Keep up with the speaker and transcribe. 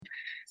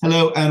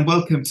Hello and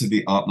welcome to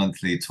the Art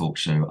Monthly talk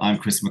show. I'm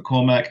Chris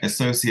McCormack,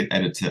 Associate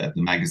Editor at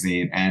the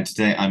magazine, and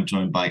today I'm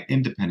joined by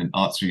independent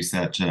arts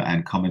researcher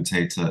and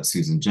commentator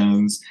Susan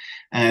Jones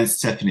and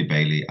Stephanie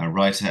Bailey, a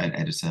writer and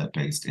editor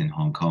based in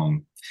Hong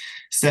Kong.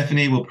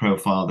 Stephanie will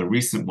profile the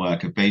recent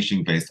work of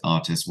Beijing-based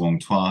artist Wang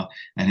Tuo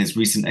and his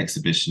recent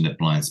exhibition at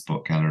Blind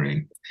Spot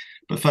Gallery.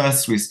 But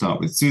first, we start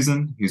with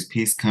Susan, whose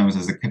piece comes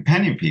as a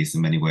companion piece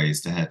in many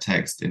ways to her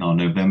text in our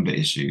November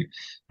issue,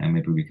 and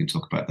maybe we can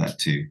talk about that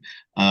too,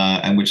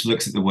 and which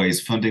looks at the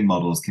ways funding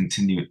models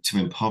continue to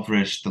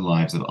impoverish the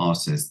lives of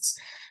artists.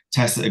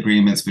 Tacit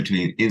agreements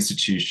between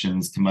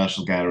institutions,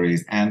 commercial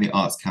galleries, and the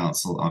Arts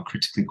Council are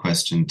critically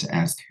questioned to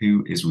ask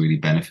who is really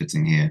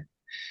benefiting here.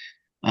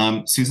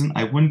 Susan,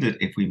 I wondered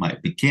if we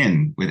might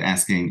begin with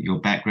asking your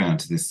background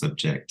to this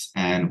subject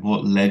and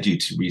what led you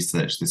to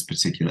research this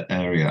particular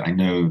area. I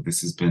know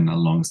this has been a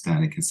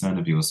long-standing concern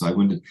of yours, so I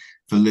wondered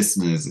for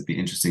listeners, it'd be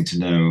interesting to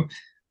know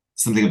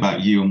something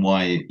about you and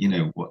why,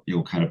 what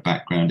your kind of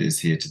background is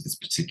here to this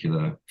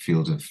particular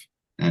field of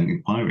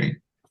inquiry.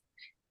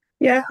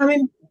 Yeah,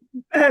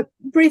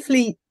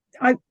 briefly,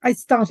 I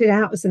started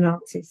out as an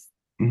artist,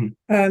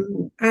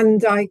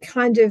 and I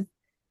kind of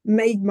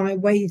made my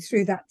way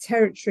through that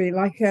territory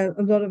like a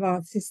lot of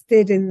artists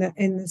did in the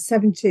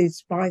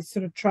 70s by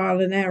sort of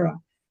trial and error.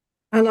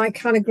 And I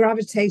kind of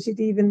gravitated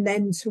even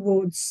then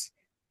towards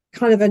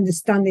kind of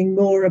understanding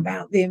more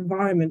about the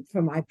environment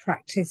for my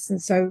practice. And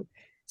so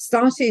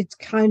started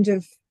kind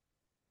of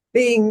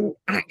being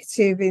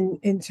active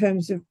in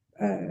terms of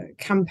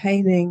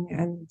campaigning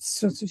and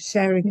sort of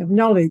sharing of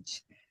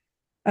knowledge.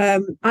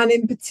 And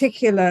in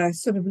particular,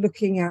 sort of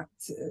looking at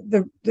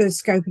the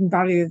scope and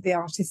value of the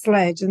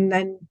artist-led, and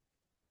then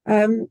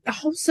a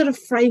whole sort of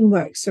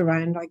frameworks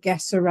around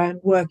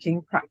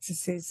working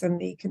practices and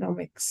the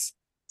economics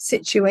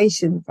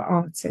situation for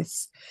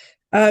artists.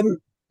 And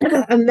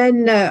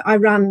then I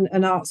ran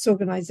an arts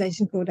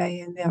organisation called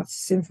AN, the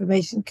Artists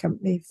Information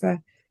Company, for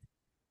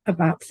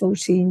about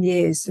 14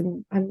 years,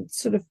 and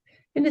sort of,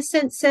 in a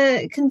sense,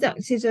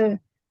 conducted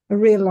a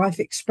real-life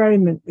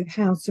experiment with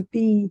how to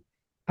be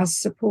as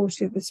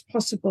supportive as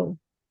possible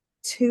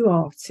to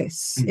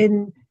artists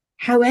in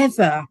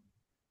however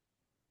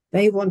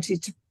they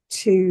wanted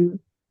to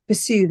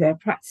pursue their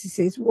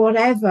practices,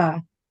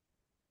 whatever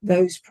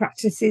those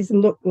practices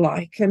look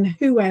like, and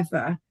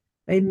whoever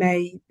they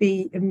may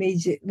be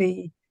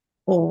immediately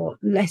or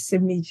less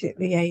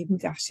immediately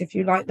aimed at, if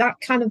you like. That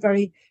kind of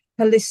very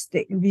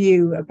holistic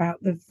view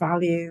about the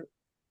value,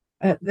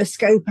 the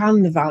scope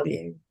and the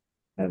value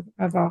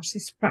of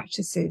artist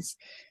practices.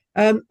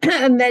 And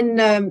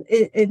then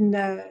in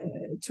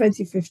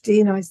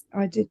 2015,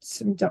 I did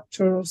some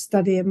doctoral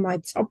study, and my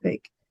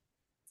topic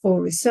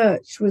for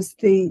research was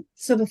the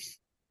sort of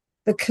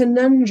the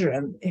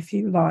conundrum, if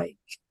you like,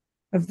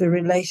 of the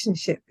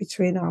relationship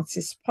between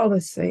artist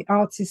policy,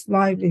 artist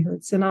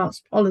livelihoods, and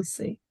arts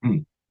policy.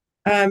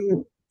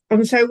 And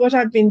so what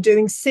I've been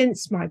doing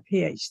since my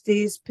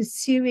PhD is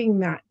pursuing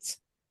that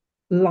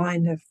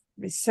line of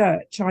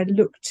research. I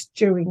looked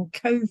during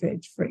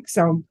COVID, for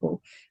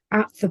example,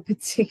 at the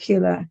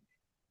particular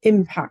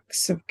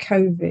impacts of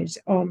COVID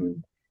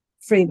on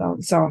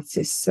freelance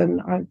artists,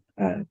 and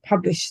I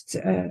published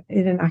in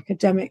an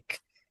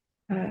academic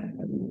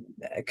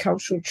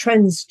cultural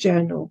trends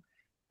journal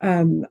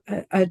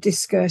a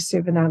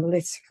discursive and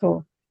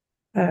analytical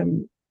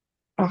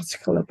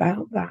article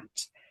about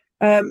that,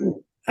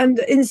 and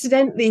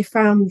incidentally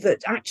found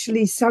that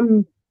actually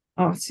some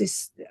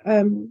artists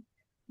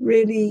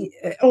really,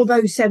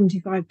 although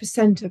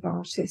 75% of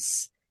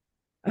artists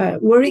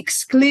were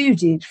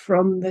excluded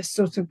from the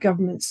sort of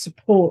government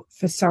support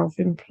for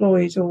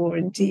self-employed, or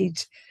indeed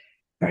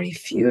very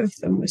few of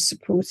them were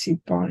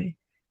supported by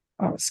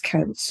Arts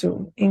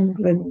Council.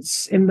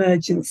 England's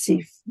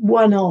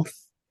one-off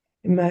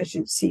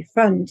emergency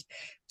fund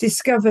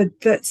discovered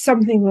that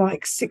something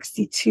like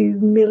 £62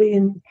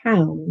 million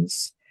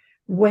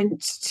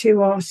went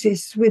to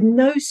artists with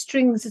no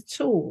strings at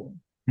all,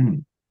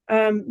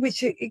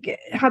 which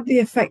had the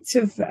effect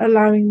of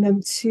allowing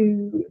them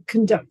to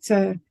conduct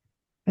a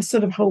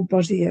sort of whole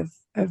body of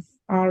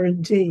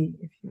R&D,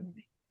 if you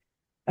like.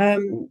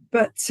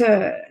 But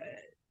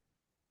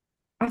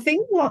I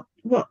think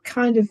what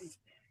kind of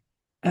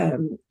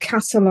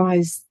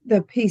catalysed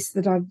the piece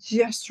that I've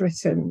just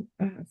written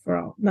for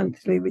Art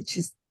Monthly, which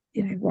is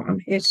what I'm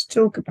here to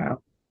talk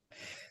about,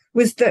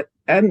 was that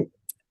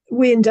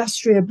We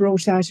Industria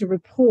brought out a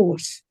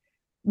report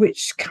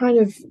which kind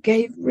of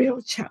gave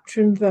real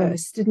chapter and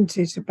verse, didn't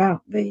it,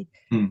 about the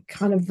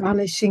kind of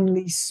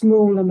vanishingly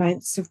small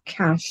amounts of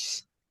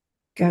cash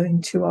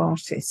going to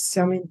artists.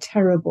 I mean,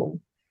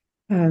 terrible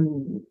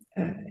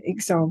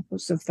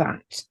examples of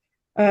that.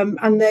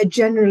 And their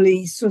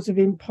generally sort of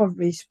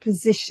impoverished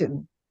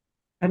position,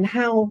 and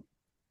how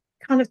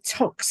kind of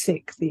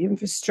toxic the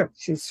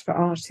infrastructures for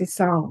artists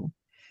are.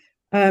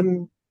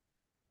 And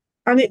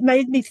it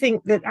made me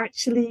think that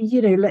actually,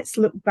 let's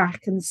look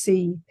back and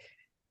see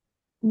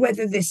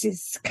whether this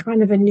is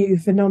kind of a new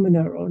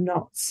phenomena or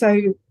not.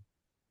 So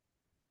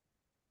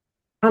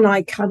And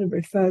I kind of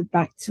referred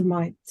back to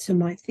my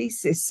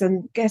thesis,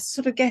 and guess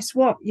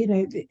what?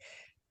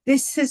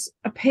 This has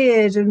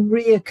appeared and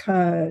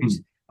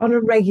reoccurred on a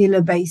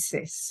regular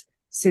basis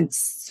since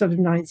sort of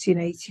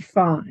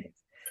 1985.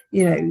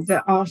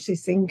 That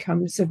artists'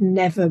 incomes have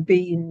never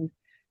been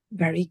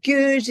very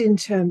good in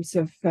terms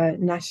of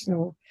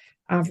national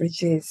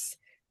averages,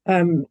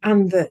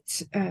 and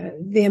that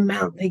the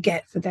amount they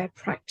get for their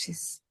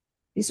practice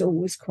is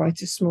always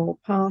quite a small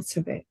part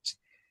of it.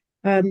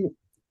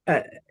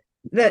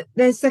 That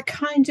there's a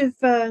kind of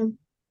the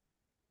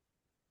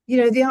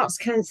Arts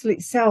Council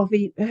itself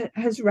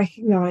has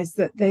recognised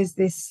that there's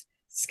this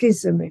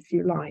schism, if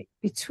you like,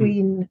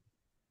 between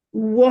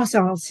what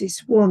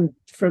artists want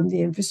from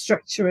the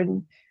infrastructure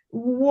and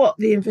what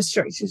the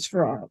infrastructures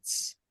for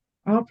arts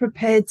are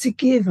prepared to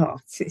give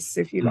artists,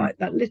 if you like,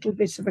 that little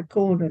bit of a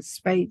corner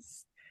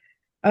space.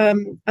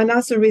 And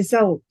as a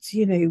result,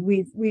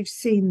 we've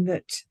seen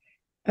that,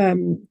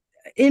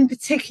 in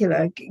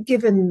particular,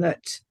 given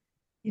that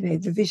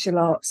the visual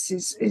arts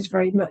is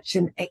very much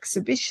an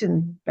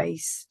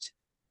exhibition-based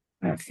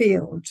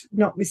field,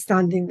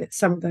 notwithstanding that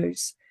some of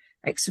those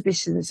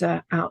exhibitions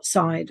are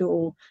outside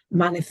or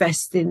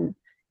manifest in,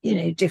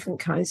 different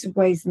kinds of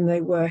ways than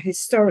they were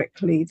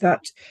historically,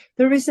 that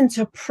there isn't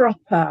a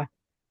proper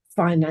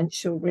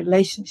financial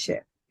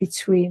relationship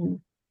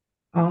between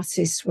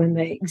artists when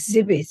they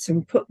exhibit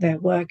and put their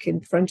work in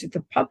front of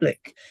the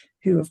public,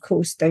 who, of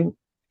course, don't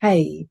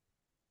pay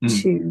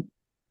to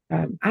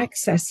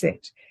access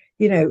it.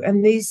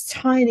 And these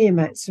tiny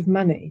amounts of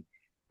money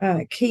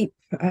keep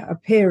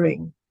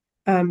appearing.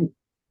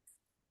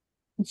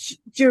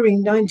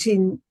 During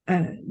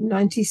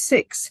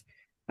 1996,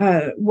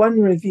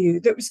 one review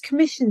that was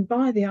commissioned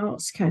by the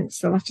Arts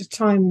Council at a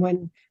time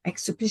when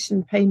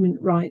exhibition payment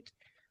right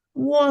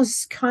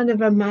was kind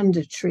of a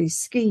mandatory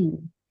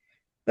scheme.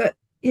 But,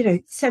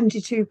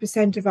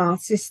 72% of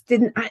artists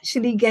didn't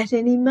actually get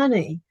any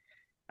money.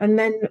 And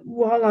then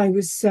while I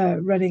was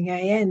running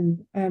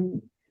AN,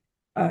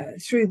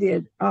 through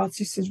the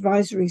artist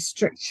advisory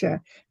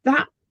structure,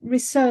 that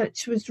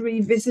research was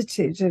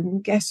revisited,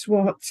 and guess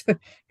what?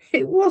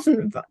 It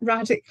wasn't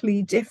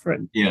radically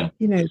different. Yeah.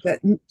 That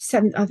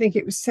I think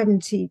it was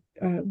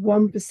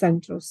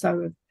 71% or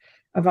so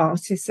of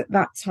artists at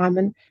that time,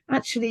 and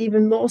actually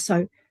even more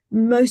so,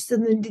 most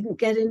of them didn't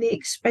get any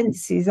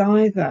expenses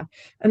either.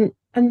 And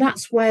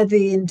that's where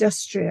the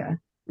Industria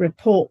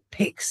report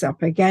picks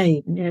up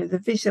again. The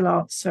visual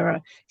arts are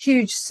a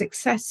huge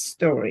success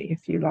story,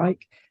 if you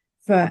like,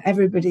 for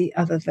everybody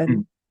other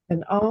than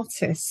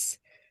artists.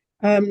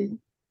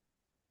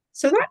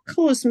 So that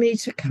caused me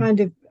to kind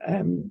of,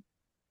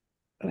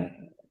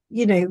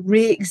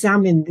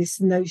 re-examine this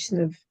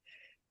notion of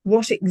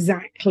what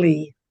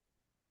exactly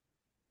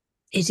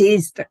it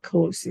is that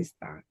causes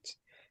that.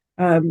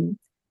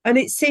 And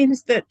it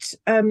seems that,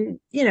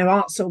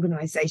 arts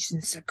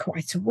organisations are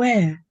quite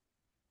aware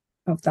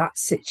of that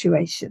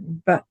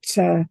situation. But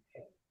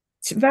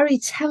very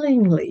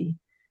tellingly,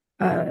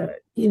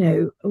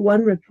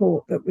 one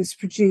report that was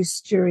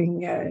produced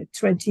during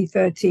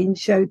 2013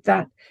 showed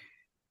that,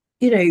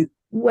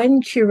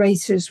 when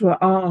curators were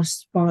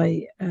asked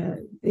by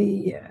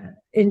the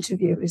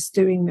interviewers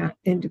doing that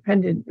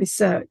independent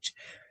research,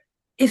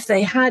 if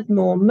they had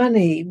more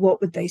money, what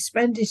would they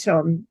spend it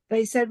on?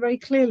 They said very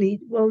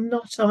clearly, well,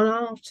 not on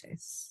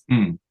artists.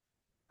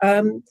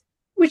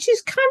 Which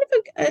is kind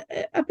of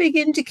a big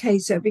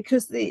indicator,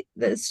 because the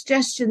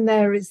suggestion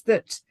there is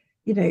that,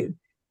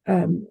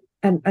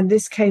 and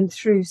this came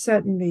through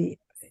certainly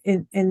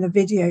in the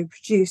video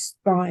produced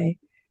by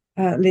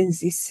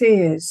Lindsay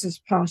Sears as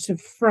part of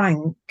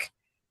Frank,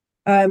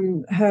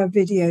 her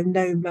video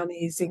 "No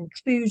Money Is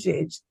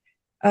Included,"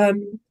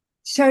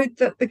 showed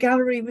that the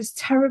gallery was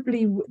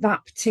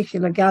that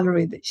particular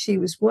gallery that she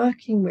was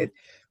working with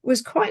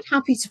was quite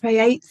happy to pay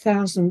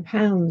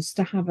 £8,000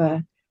 to have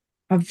a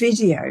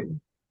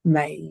video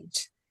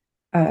made,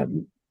 but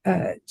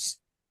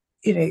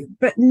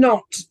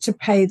not to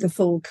pay the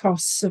full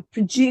costs of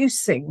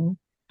producing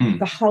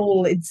the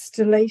whole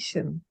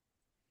installation.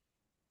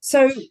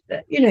 So,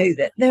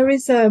 there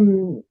is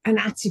an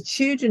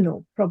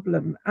attitudinal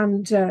problem.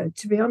 And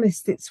to be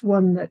honest, it's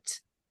one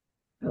that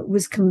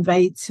was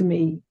conveyed to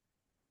me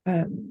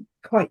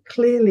quite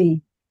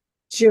clearly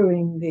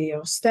during the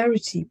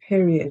austerity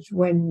period,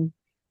 when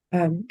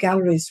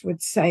galleries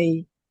would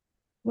say,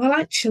 well,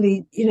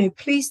 actually,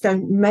 please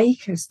don't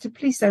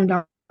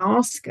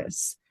ask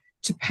us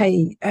to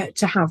pay,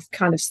 to have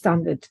kind of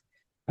standard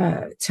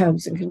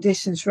terms and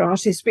conditions for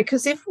artists,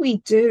 because if we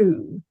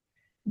do,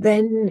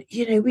 then,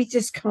 we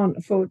just can't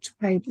afford to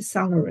pay the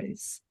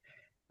salaries.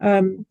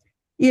 I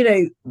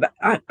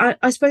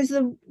suppose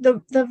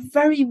the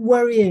very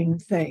worrying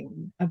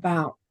thing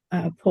about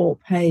poor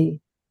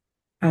pay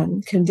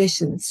and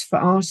conditions for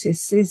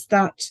artists is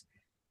that,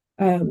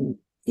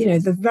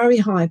 the very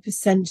high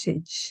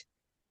percentage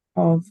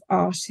of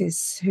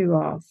artists who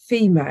are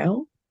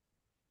female,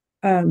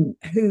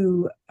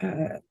 who,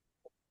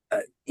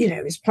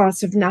 is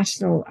part of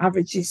national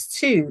averages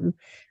too,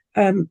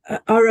 are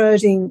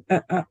earning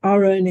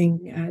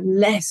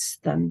less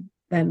than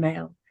their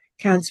male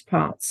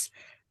counterparts,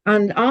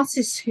 and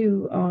artists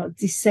who are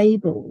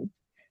disabled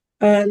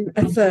earn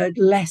a third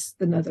less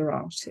than other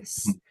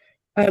artists.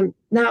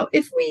 Now,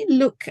 if we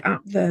look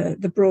at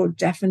the broad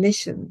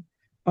definition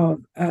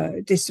of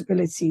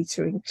disability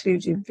to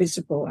include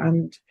invisible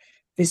and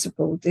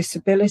visible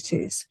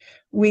disabilities,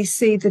 we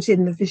see that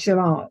in the visual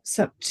arts,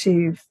 up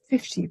to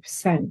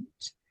 50%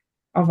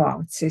 of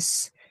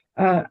artists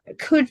are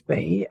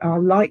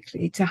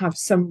likely to have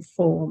some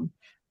form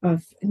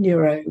of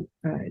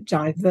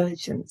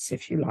neurodivergence,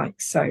 if you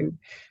like. So,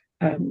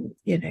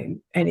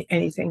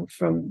 anything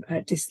from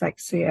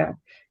dyslexia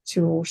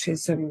to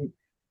autism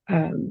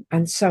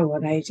and so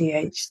on,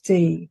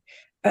 ADHD,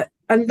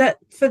 and that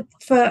for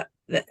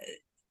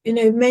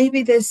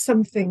maybe there's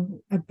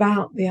something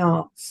about the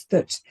arts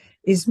that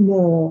is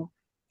more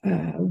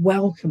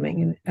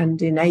welcoming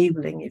and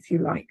enabling, if you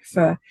like,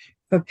 for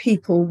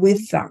people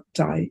with that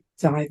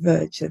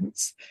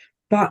divergence,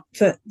 but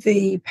that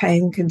the pay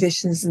and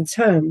conditions and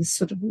terms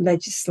sort of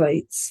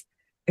legislates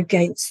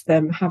against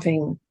them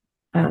having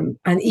an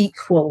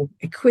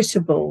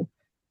equitable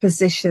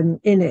position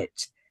in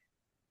it.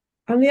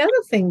 And the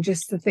other thing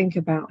just to think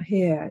about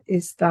here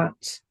is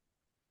that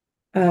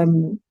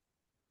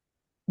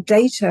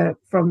data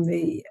from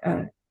the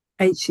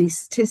HE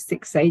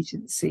Statistics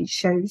Agency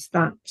shows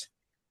that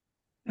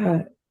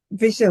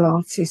visual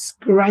artists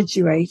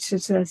graduate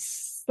at a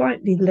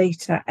slightly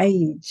later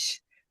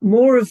age.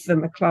 More of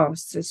them are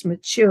classed as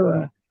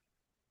mature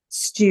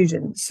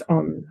students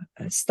on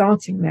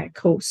starting their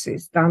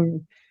courses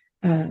than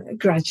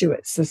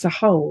graduates as a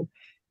whole.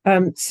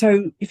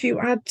 So if you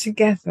add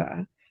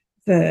together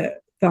the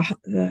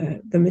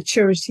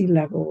maturity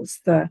levels,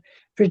 the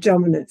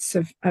predominance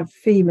of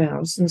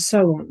females and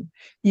so on,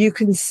 you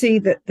can see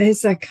that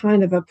there's a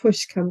kind of a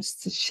push comes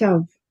to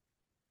shove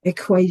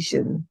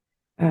equation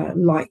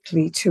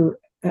likely to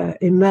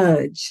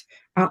emerge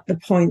at the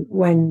point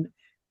when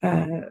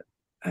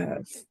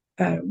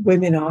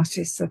women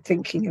artists are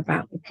thinking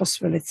about the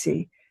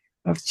possibility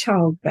of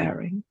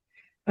childbearing.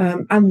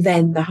 And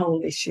then the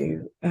whole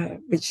issue,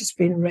 which has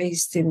been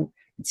raised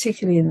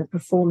particularly in the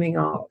performing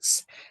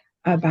arts,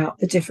 about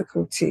the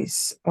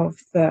difficulties of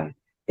the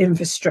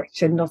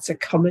infrastructure not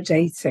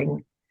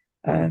accommodating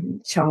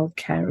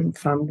childcare and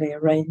family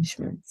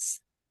arrangements.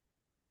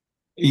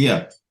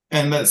 Yeah,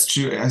 and that's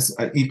true. As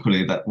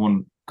equally, that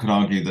one could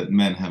argue that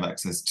men have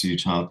access to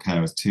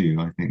childcare too.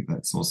 I think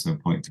that's also a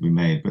point to be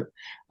made. But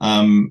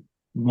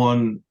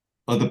one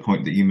other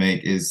point that you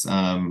make is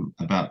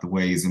about the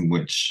ways in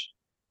which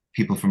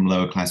people from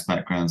lower class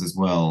backgrounds as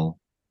well,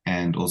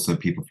 and also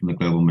people from the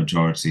global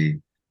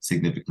majority,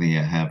 significantly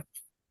have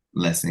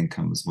less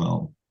income as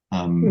well.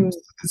 So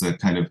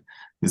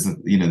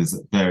there's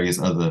various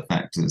other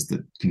factors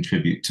that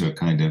contribute to a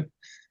kind of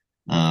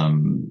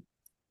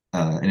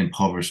an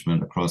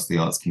impoverishment across the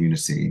arts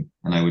community,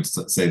 and I would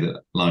say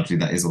that largely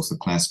that is also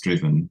class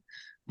driven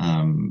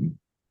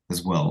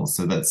as well.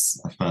 So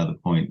that's a further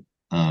point.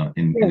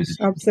 Yes,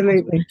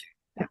 absolutely.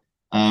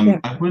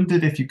 I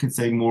wondered if you could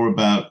say more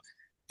about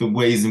the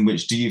ways in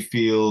which do you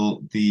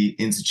feel the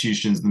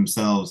institutions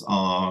themselves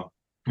are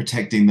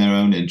protecting their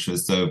own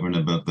interests over and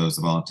above those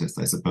of artists.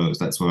 I suppose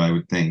that's where I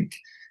would think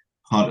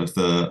part of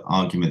the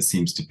argument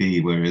seems to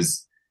be,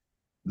 whereas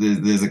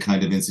there's a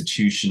kind of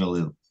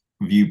institutional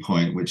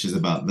viewpoint which is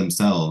about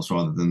themselves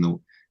rather than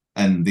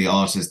the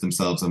artists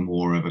themselves are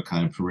more of a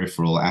kind of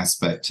peripheral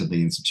aspect to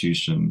the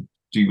institution.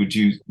 Would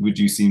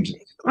you seem to?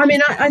 I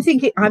mean, I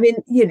think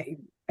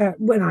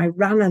when I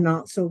ran an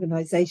arts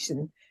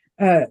organization,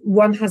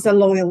 one has a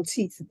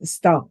loyalty to the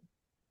staff.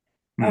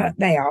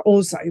 They are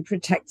also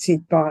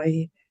protected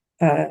by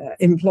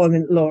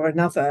employment law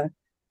and other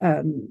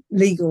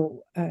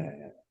legal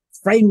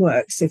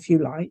frameworks, if you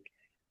like,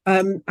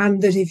 and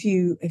that if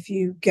you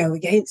go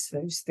against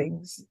those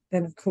things,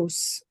 then of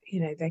course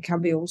there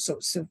can be all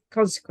sorts of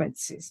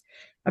consequences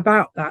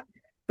about that.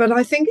 But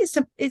I think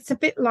it's a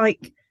bit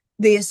like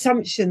the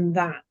assumption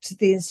that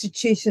the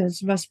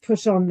institutions must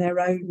put on their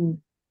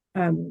own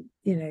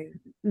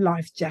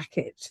life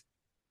jacket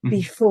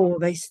before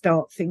they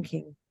start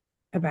thinking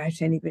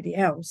about anybody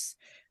else.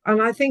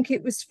 And I think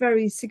it was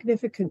very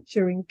significant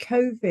during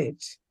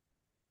COVID.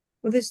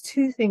 Well, there's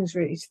two things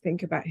really to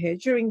think about here.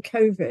 During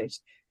COVID,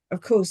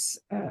 of course,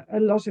 a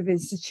lot of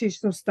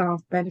institutional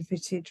staff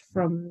benefited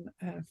from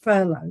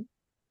furlough.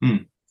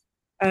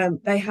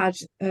 They had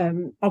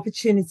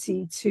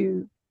opportunity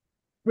to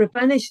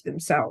replenish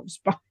themselves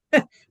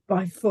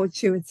by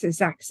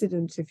fortuitous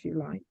accident, if you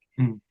like.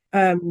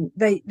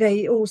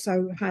 They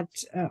also had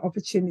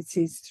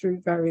opportunities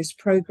through various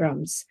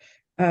programs,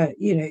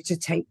 to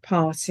take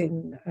part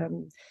in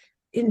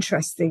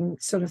interesting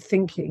sort of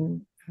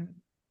thinking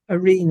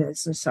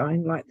arenas and so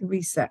on, like the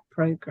Reset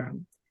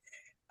program.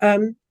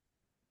 And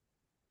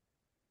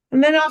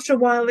then after a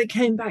while, they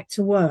came back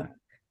to work.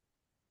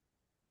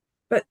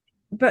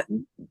 But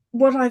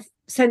what I've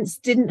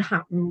sensed didn't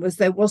happen was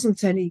there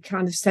wasn't any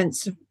kind of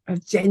sense of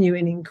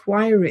genuine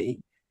inquiry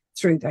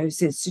through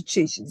those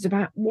institutions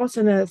about what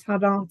on earth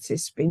had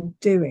artists been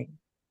doing.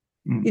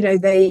 Mm. You know,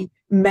 they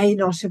may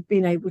not have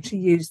been able to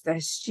use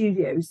their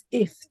studios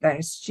if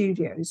their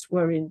studios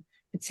were in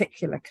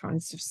particular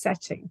kinds of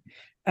setting.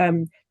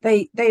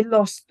 They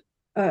lost,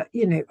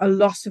 you know, a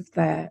lot of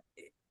their,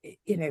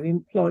 you know,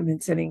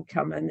 employment and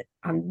income,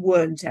 and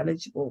weren't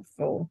eligible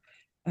for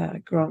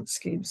grant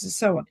schemes and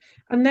so on.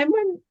 And then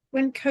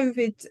when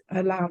COVID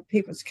allowed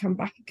people to come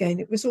back again,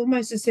 it was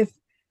almost as if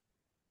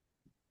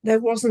there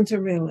wasn't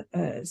a real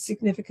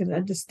significant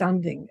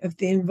understanding of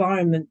the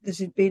environment that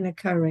had been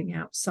occurring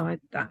outside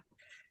that.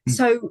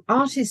 So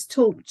artists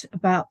talked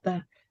about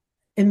the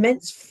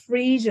immense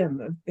freedom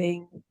of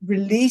being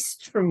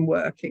released from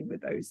working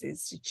with those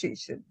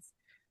institutions.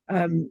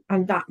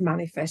 And that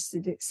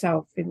manifested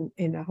itself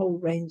in a whole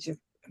range of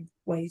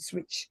ways,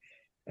 which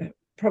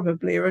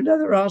probably are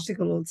another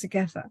article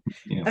altogether.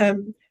 Yeah.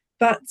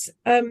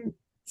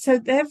 So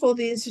therefore,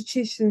 the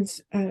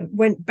institutions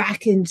went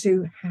back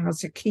into how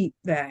to keep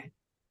their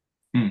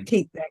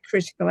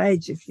critical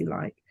edge, if you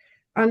like.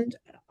 And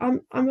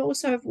I'm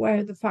also aware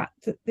of the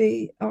fact that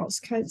the Arts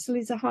Council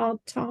is a hard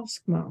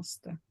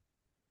taskmaster.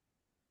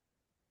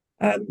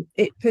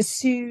 It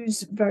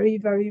pursues very,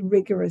 very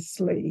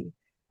rigorously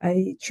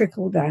a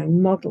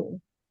trickle-down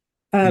model,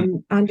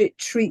 and it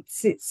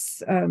treats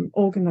its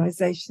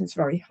organisations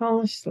very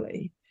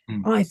harshly,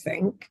 I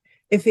think,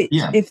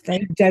 if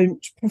they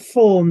don't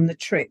perform the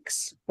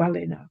tricks well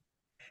enough.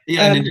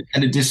 Yeah, and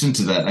in addition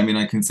to that, I mean,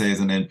 I can say as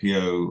an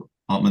NPO,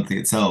 Art Monthly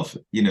itself,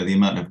 you know, the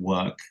amount of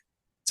work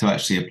to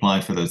actually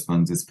apply for those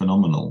funds is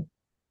phenomenal.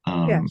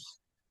 Yes.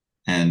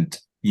 And,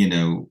 you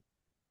know,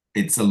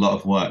 it's a lot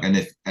of work.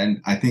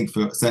 And I think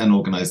for certain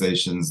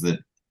organizations that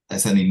are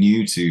certainly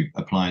new to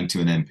applying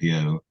to an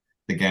NPO,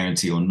 the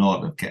guarantee or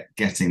not of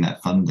getting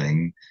that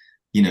funding,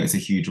 you know, it's a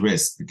huge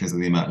risk because of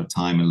the amount of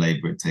time and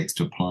labor it takes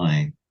to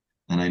apply.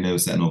 And I know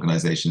certain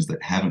organizations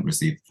that haven't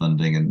received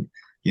funding, and,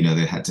 you know,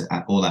 they had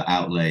to, all that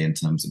outlay in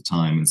terms of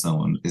time and so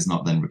on is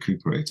not then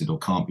recuperated or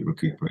can't be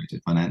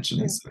recuperated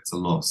financially. So it's a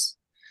loss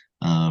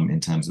in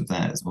terms of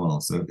that as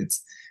well. So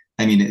it's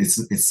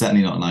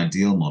certainly not an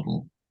ideal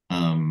model.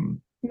 No,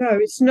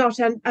 it's not.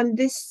 And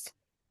this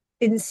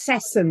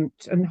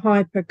incessant and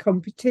hyper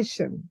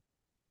competition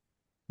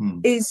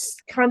is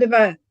kind of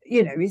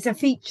is a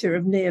feature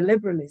of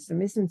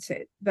neoliberalism, isn't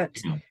it?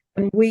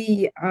 And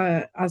we,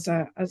 as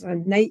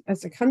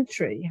a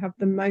country, have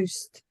the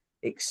most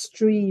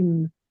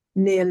extreme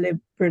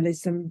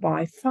neoliberalism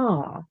by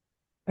far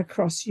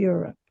across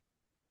Europe.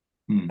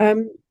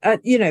 And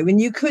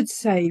you could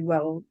say,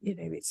 well, you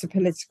know, it's a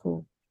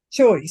political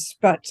choice,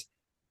 but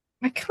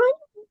I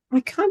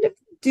kind of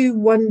do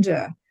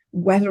wonder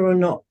whether or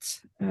not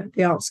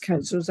the Arts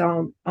Council's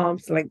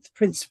arm's length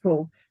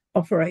principle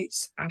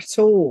operates at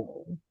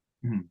all.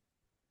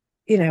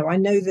 You know, I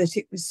know that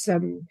it was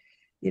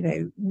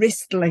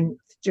wrist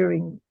length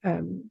during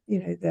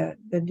the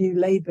new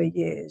Labour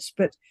years,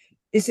 but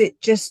is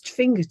it just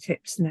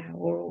fingertips now,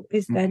 or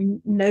is there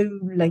no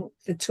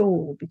length at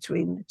all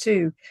between the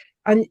two?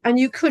 And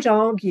you could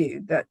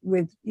argue that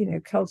with, you know,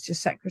 culture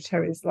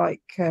secretaries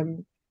like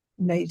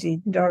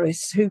Nadine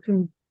Dorries, who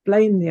can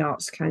blame the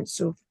Arts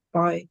Council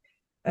by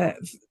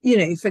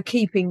for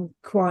keeping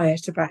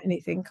quiet about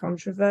anything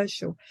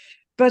controversial.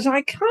 But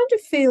I kind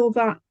of feel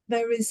that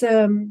there is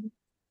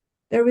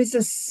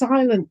a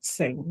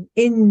silencing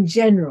in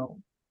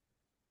general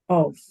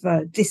of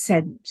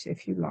dissent,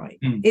 if you like.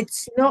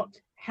 It's not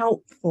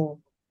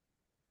helpful,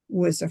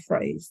 was a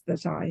phrase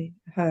that I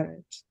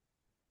heard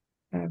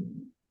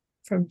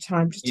from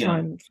time to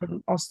time,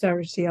 from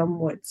austerity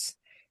onwards.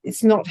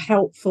 It's not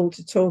helpful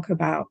to talk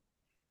about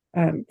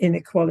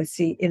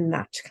inequality in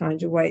that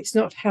kind of way. It's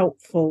not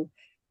helpful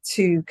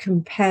to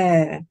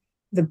compare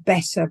the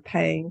better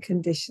paying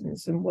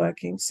conditions and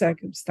working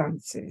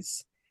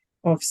circumstances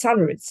of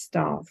salaried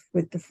staff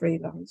with the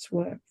freelance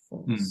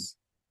workforce.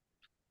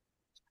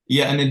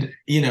 Yeah,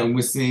 and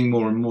we're seeing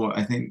more and more,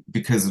 I think,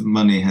 because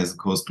money has, of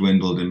course,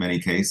 dwindled in many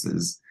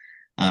cases,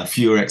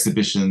 fewer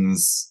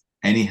exhibitions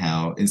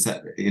anyhow,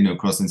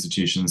 across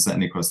institutions,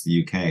 certainly across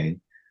the UK,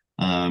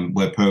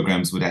 where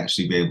programs would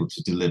actually be able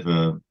to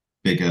deliver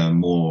bigger,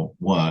 more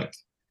work.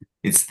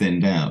 It's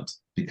thinned out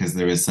because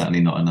there is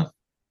certainly not enough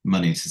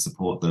money to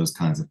support those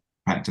kinds of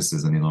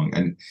practices any longer.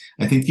 And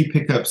I think you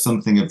pick up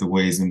something of the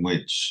ways in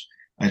which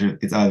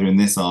it's either in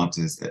this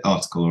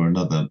article or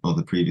another, or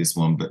the previous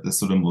one, but the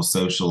sort of more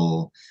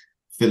social,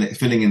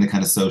 filling in the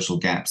kind of social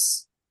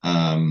gaps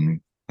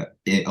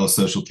or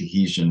social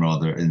cohesion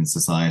rather in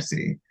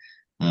society,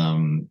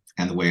 and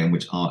the way in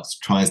which art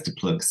tries to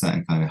plug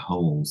certain kind of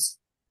holes.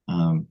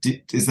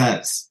 Is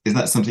that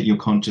something you're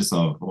conscious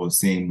of or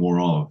seeing more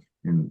of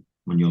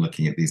when you're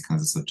looking at these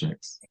kinds of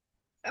subjects?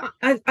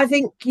 I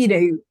think,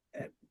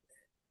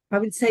 I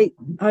would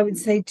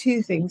say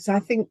two things. I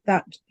think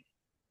that,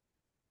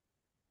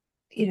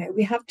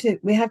 we have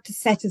to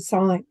set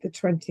aside the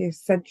 20th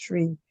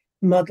century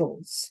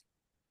models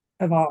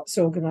of arts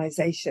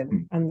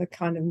organization and the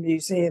kind of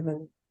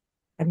museum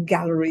and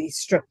gallery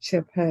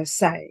structure per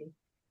se,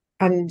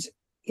 and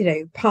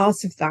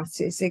part of that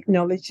is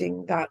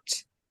acknowledging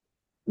that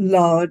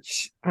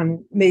large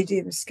and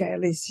medium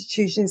scale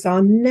institutions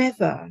are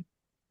never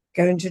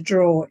going to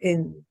draw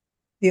in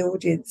the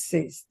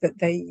audiences that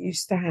they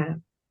used to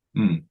have.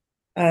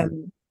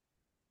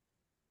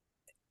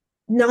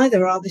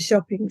 Neither are the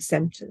shopping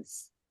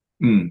centres.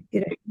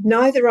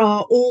 Neither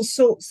are all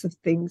sorts of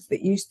things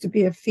that used to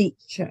be a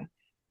feature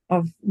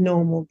of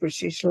normal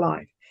British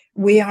life.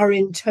 We are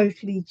in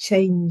totally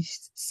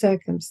changed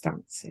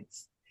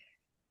circumstances.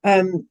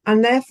 And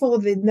therefore,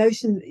 the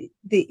notion that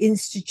the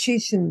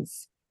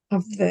institutions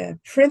have the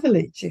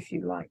privilege, if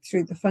you like,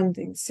 through the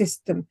funding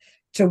system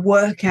to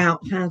work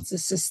out how to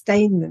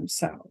sustain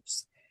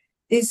themselves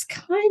is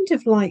kind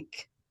of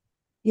like,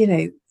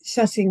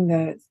 shutting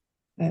the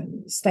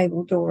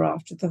stable door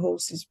after the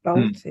horse is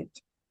bolted.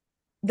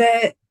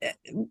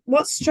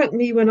 What struck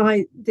me when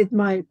I did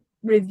my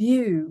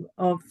review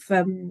of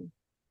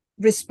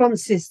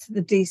responses to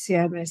the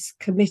DCMS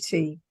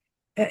committee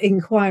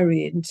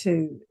inquiry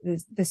into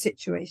the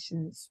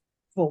situations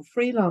for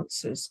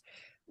freelancers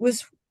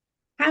was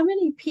how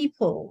many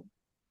people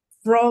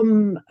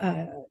from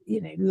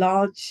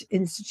large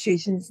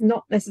institutions,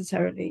 not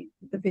necessarily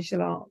the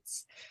visual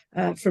arts,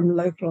 from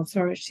local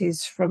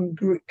authorities, from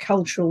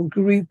cultural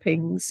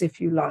groupings,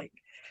 if you like,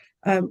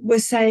 were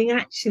saying,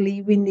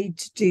 actually, we need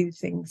to do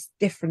things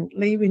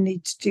differently. We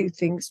need to do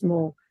things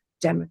more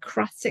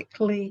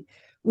democratically.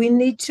 We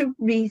need to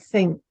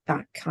rethink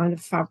that kind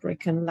of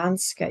fabric and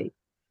landscape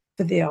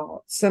for the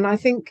arts. And I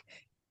think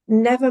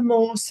never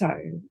more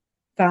so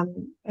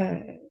than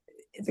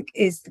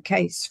is the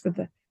case for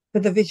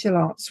the visual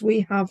arts.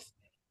 We have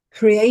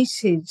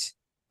created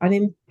an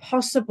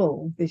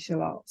impossible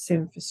visual arts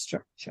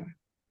infrastructure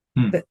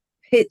that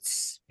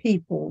pits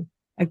people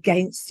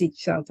against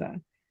each other,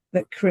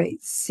 that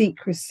creates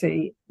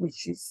secrecy,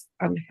 which is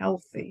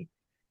unhealthy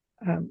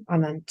and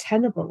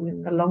untenable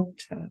in the long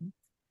term.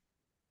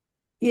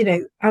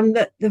 And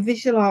that the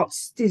visual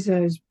arts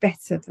deserves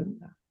better than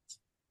that.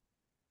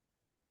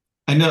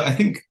 I know, I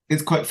think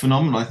it's quite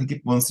phenomenal. I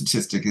think one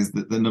statistic is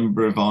that the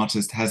number of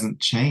artists hasn't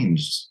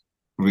changed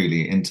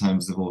really in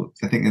terms of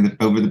I think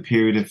over the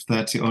period of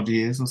 30 odd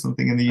years or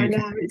something in the UK. I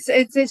know,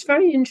 it's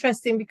very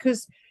interesting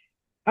because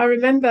I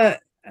remember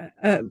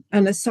an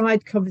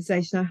aside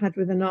conversation I had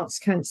with an Arts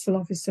Council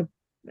officer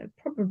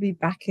probably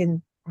back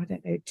in,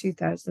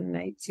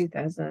 2008,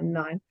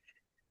 2009.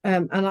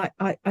 And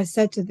I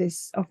said to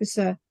this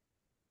officer,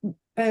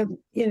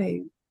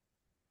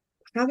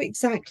 how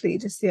exactly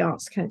does the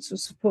Arts Council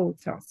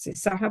support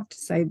artists? I have to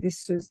say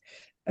this was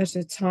at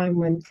a time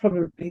when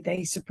probably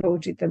they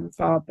supported them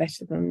far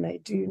better than they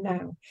do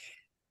now.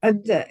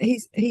 And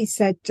he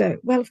said,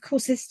 well, of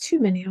course, there's too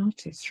many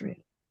artists,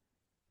 really.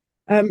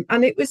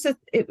 And it was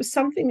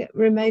something that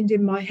remained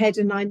in my head,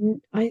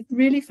 and I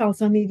really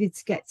felt I needed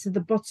to get to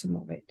the bottom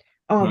of it.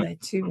 Are there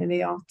too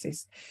many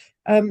artists?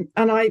 And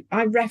I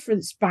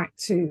referenced back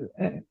to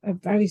a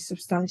very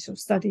substantial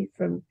study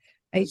from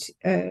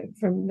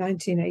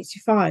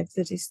 1985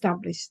 that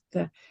established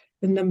the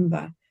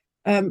number.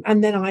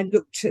 And then I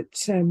looked at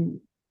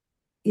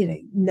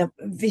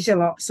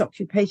visual arts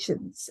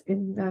occupations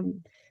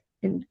in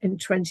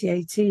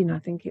 2018, I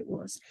think it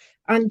was,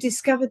 and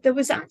discovered there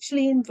was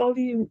actually in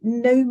volume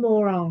no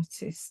more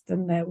artists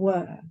than there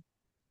were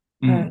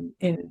in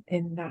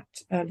that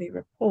early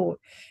report.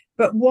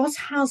 But what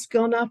has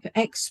gone up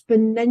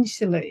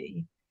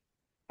exponentially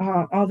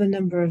are the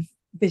number of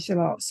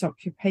visual arts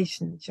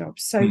occupation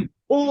jobs. So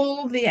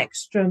all the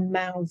extra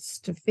mouths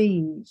to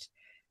feed,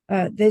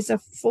 there's a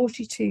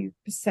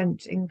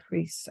 42%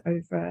 increase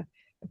over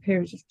a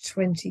period of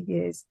 20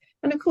 years.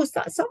 And of course,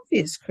 that's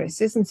obvious, Chris,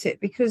 isn't it?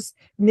 Because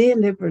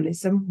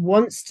neoliberalism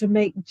wants to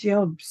make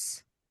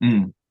jobs,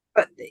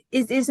 but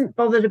it isn't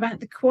bothered about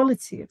the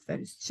quality of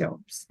those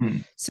jobs.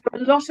 So a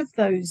lot of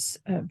those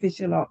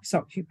visual arts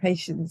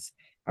occupations,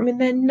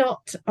 they're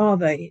not, are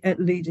they, at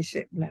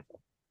leadership level?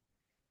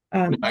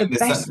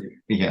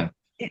 The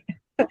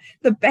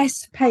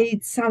best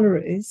paid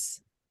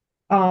salaries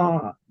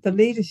are the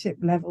leadership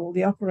level,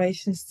 the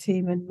operations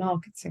team, and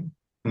marketing.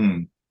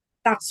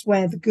 That's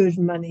where the good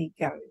money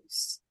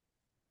goes.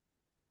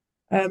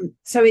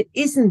 So it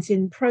isn't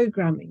in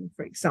programming,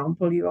 for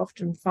example. You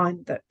often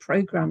find that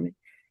programming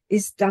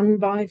is done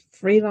by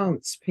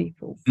freelance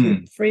people,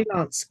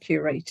 freelance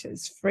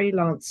curators,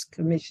 freelance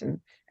commission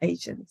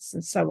agents,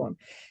 and so on.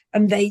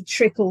 And they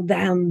trickle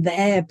down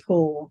their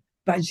poor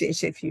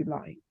budget, if you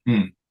like,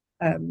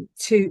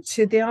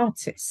 to the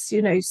artists.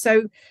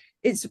 So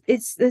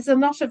there's a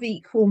lot of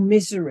equal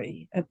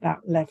misery at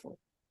that level.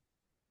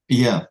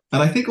 Yeah,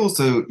 and I think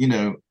also,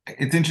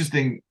 it's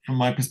interesting from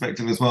my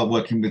perspective as well,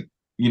 working with,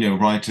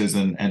 writers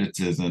and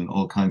editors and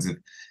all kinds of,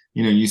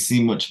 you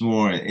see much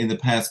more. In the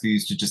past, we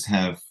used to just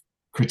have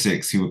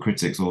critics who were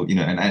critics or,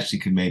 and actually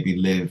could maybe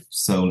live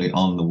solely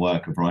on the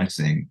work of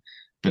writing.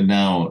 But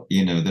now,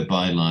 the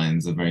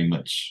bylines are very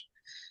much,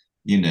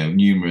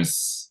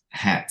 numerous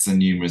hats and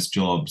numerous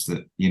jobs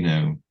that,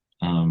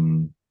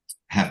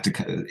 have to,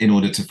 in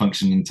order to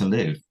function and to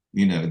live,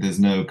 there's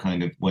no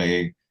kind of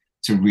way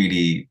to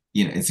really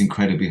it's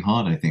incredibly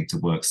hard, I think, to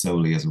work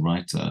solely as a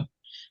writer,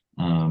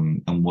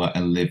 and work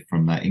and live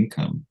from that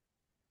income.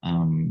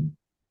 Um,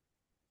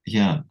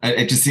 yeah,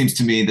 it just seems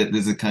to me that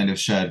there's a kind of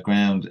shared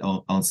ground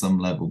on some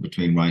level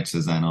between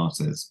writers and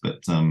artists. But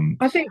I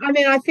think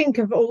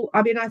of all.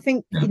 I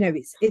think yeah,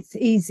 it's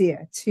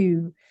easier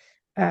to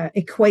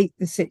equate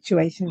the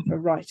situation for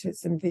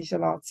writers and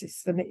visual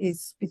artists than it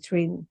is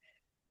between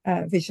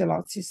visual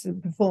artists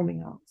and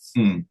performing arts.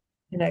 mm,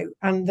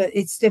 And that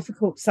it's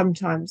difficult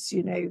sometimes,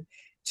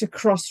 to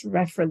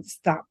cross-reference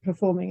that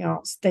performing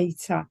arts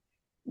data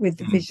with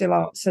the mm, visual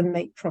arts and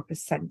make proper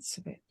sense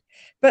of it.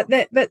 But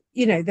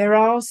there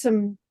are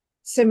some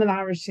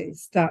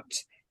similarities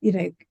that,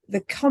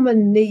 the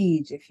common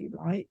need, if you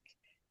like,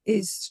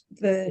 is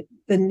the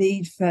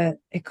need for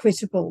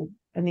equitable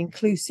and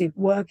inclusive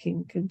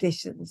working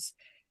conditions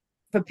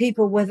for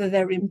people, whether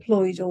they're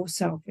employed or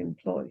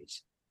self-employed,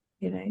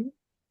 you know.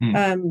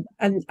 mm,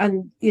 And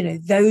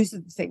those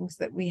are the things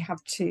that we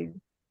have to,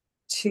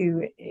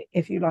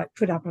 if you like,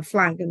 put up a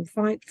flag and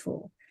fight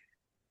for.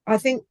 I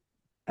think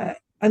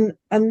and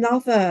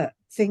another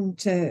thing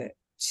to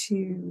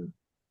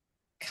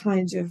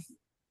kind of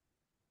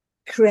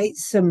create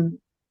some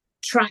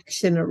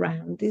traction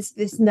around is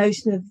this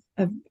notion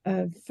of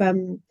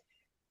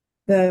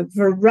the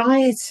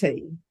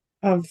variety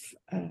of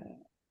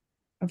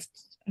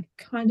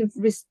kind of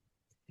risk.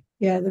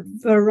 Yeah, the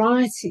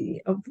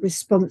variety of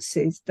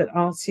responses that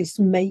artists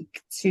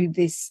make to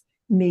this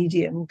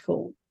medium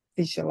called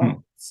visual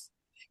arts.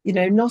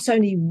 Not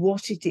only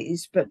what it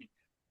is, but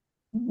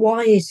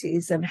why it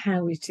is and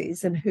how it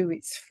is and who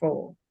it's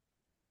for.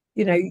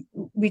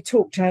 We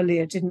talked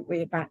earlier, didn't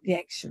we, about the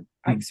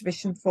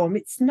exhibition form.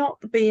 It's not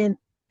the be and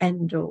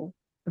end all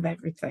of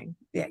everything,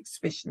 the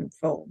exhibition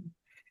form.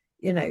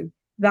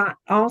 That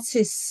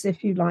artists,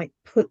 if you like,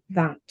 put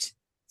that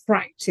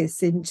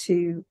practice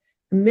into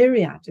a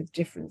myriad of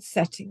different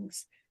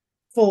settings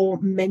for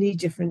many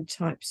different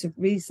types of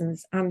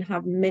reasons and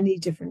have many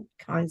different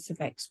kinds of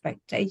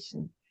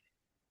expectation.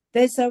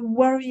 There's a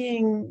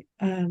worrying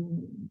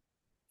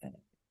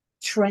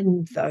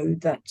trend, though,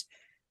 that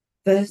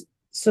the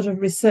sort of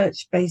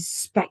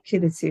research-based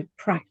speculative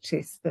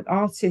practice that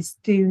artists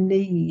do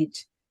need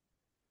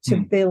to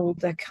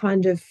build a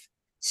kind of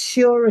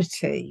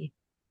surety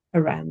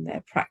around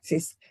their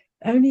practice.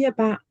 Only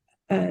about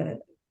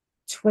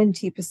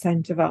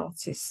 20% of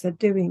artists are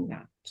doing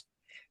that,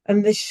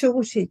 and the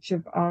shortage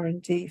of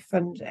R&D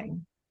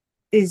funding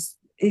is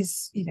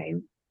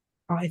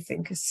I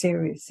think a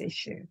serious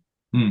issue.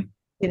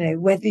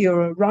 Whether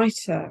you're a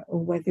writer or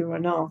whether you're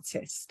an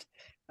artist,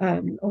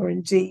 or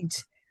indeed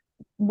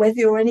whether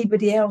you're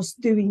anybody else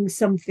doing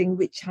something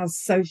which has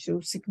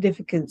social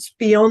significance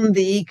beyond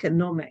the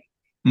economic,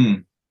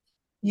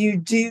 you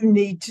do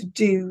need to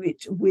do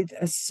it with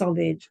a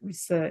solid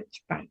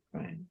research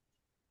background.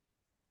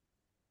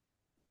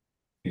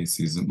 Okay,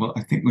 Susan. Well,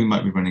 I think we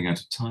might be running out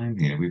of time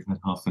here. We've had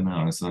half an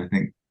hour, so I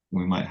think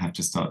we might have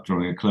to start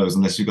drawing a close,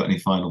 unless you've got any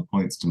final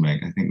points to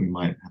make. I think we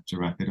might have to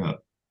wrap it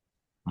up.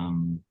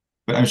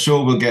 But I'm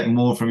sure we'll get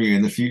more from you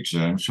in the future.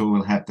 I'm sure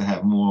we'll have to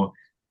have more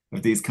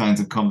of these kinds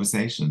of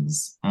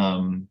conversations.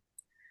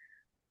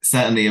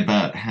 Certainly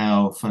about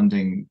how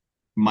funding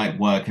might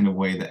work in a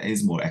way that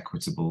is more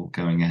equitable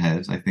going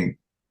ahead. I think,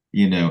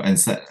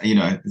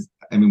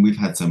 I mean, we've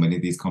had so many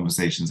of these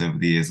conversations over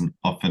the years, and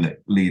often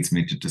it leads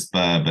me to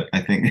despair. But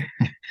I think,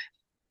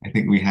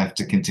 we have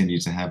to continue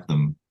to have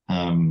them.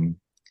 I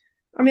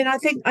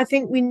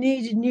think we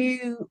need a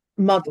new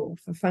model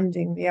for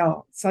funding the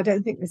arts. I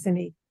don't think there's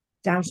any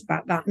doubt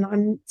about that, and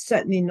I'm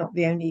certainly not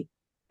the only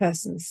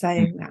person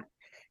saying that.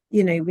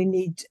 We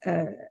need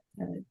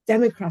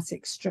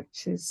democratic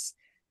structures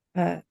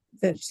that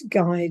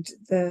guide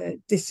the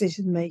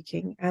decision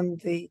making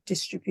and the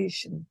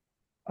distribution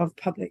of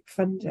public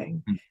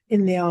funding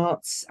in the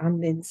arts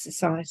and in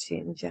society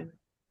in general.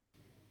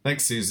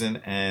 Thanks, Susan.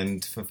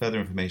 And for further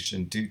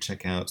information, do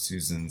check out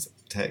Susan's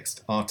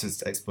text,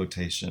 Artist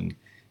Exploitation,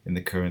 in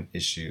the current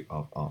issue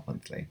of Art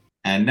Monthly.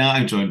 And now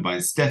I'm joined by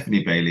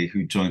Stephanie Bailey,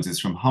 who joins us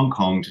from Hong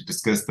Kong to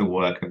discuss the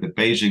work of the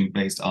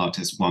Beijing-based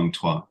artist Wang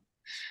Tuo.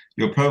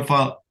 Your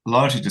profile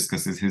largely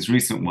discusses his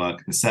recent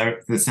work,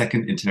 The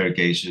Second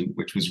Interrogation,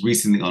 which was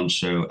recently on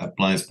show at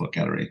Blind Spot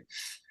Gallery,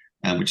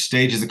 which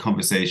stages a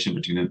conversation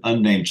between an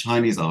unnamed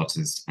Chinese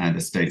artist and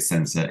a state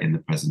censor in the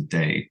present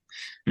day.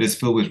 It is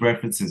filled with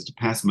references to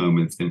past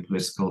moments in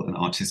political and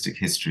artistic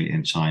history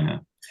in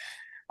China.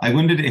 I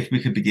wondered if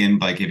we could begin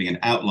by giving an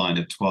outline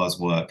of Tuo's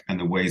work and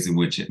the ways in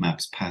which it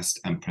maps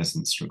past and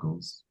present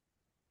struggles.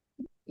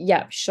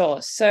 Yeah,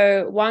 sure.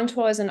 So Wang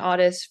Tuo is an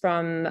artist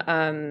from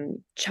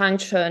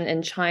Changchun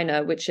in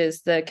China, which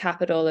is the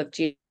capital of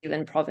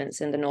Jilin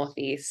province in the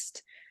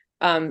northeast.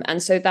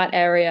 And so that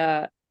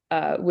area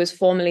was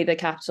formerly the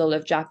capital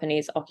of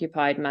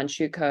Japanese-occupied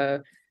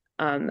Manchukuo,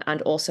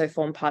 and also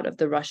formed part of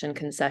the Russian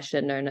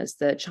concession known as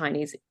the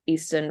Chinese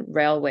Eastern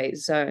Railway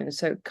Zone.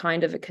 So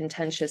kind of a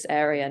contentious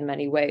area in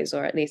many ways,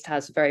 or at least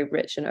has very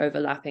rich and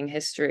overlapping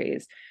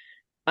histories.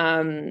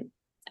 And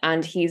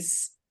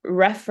he's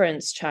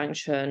referenced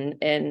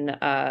Changchun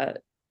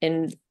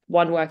in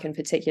one work in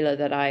particular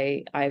that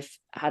I've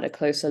had a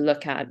closer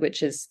look at,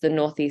 which is the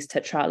Northeast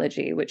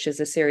Tetralogy, which is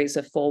a series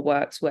of 4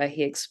 works where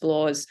he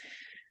explores,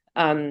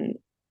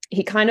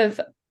 he kind of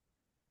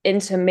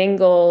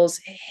intermingles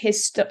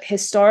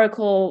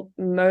historical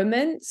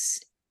moments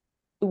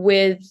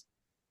with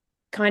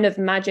kind of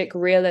magic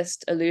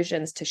realist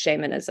allusions to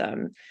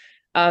shamanism.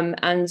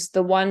 And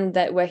the one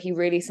that where he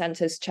really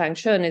centers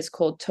Changchun is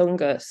called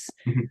Tungus.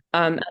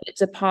 And it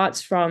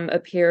departs from a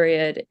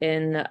period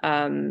in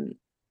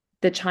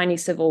the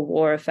Chinese Civil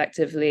War,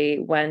 effectively,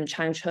 when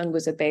Changchun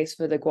was a base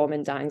for the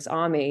Kuomintang's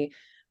army,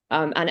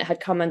 and it had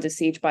come under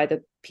siege by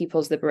the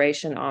People's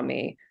Liberation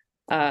Army.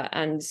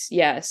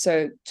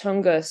 So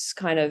Tungus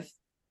kind of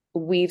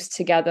weaves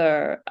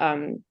together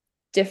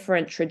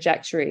different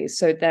trajectories.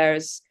 So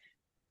there's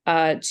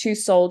 2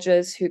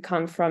 soldiers who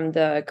come from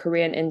the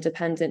Korean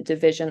Independent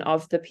Division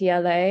of the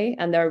PLA,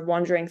 and they're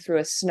wandering through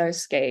a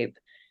snowscape.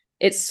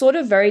 It's sort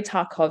of very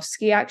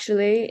Tarkovsky,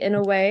 actually, in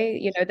a way.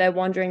 You know, they're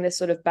wandering this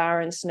sort of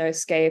barren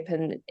snowscape,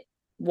 and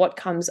what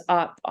comes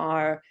up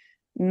are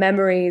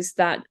memories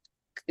that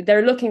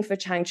they're looking for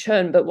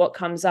Changchun, but what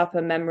comes up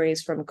are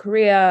memories from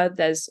Korea.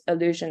 There's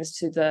allusions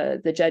to the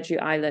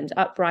Jeju Island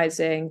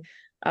uprising,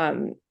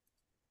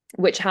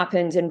 which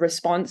happened in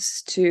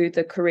response to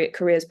the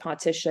Korea's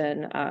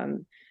partition,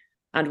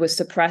 and was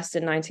suppressed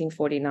in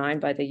 1949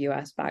 by the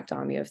US-backed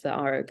army of the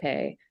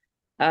ROK.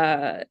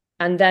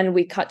 And then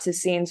we cut to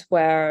scenes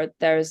where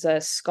there's a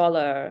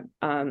scholar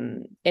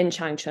in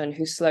Changchun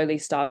who's slowly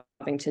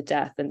starving to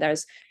death. And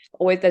there's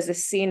a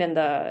scene in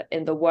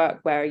the work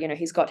where, you know,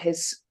 he's got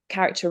his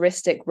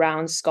characteristic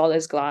round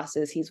scholar's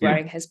glasses. He's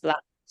wearing his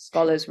black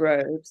scholar's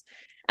robes.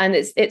 And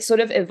it's sort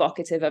of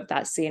evocative of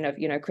that scene of,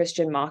 you know,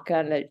 Christian Marker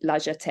and La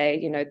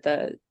Jetée, you know,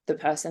 the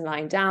person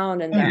lying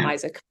down and their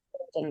eyes are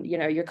covered, and, you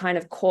know, you're kind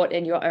of caught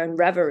in your own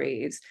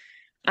reveries.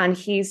 And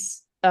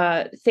he's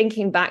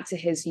thinking back to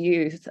his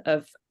youth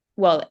of,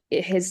 well,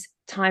 his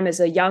time as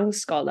a young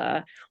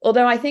scholar.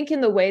 Although I think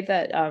in the way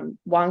that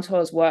Wang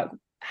Tuo's work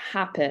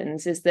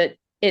happens is that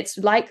it's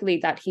likely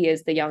that he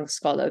is the young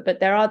scholar, but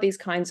there are these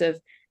kinds of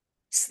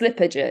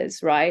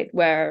slippages, right,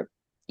 where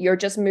you're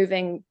just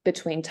moving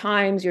between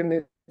times, you're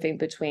moving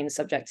between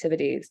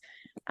subjectivities.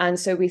 And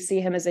so we see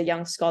him as a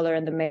young scholar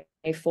in the May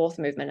 4th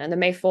movement. And the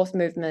May 4th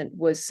movement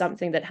was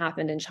something that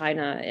happened in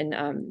China in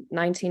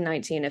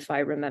 1919, if I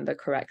remember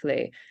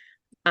correctly.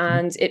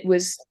 And it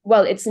was,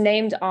 well, it's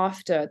named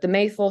after, the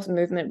May 4th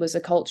movement was a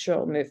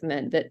cultural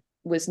movement that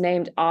was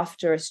named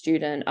after a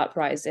student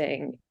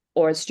uprising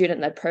or a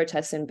student-led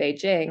protests in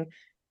Beijing,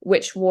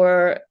 which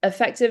were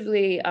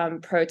effectively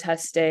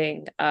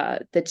protesting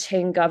the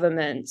Qing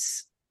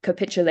government's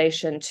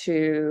capitulation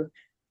to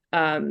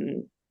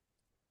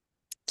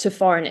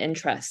foreign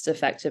interests,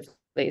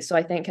 effectively. So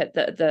I think at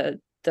the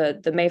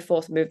May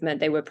 4th movement,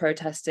 they were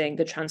protesting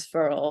the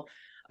transferal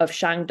of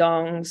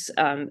Shandong's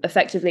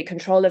effectively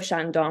control of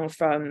Shandong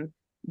from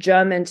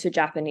German to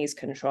Japanese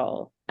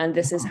control. And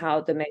this is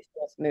how the May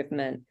 4th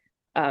movement,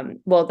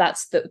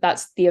 that's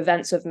the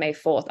events of May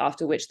 4th,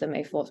 after which the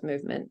May 4th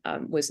movement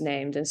was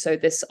named. And so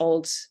this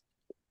old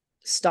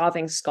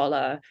starving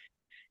scholar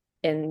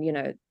in, you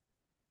know,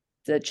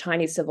 the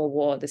Chinese Civil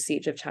War, the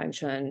siege of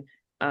Changchun,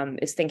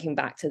 is thinking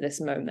back to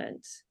this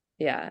moment.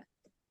 Yeah.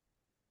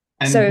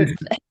 And so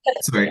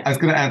sorry, I was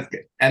going to ask,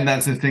 and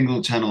that's a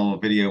single channel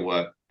video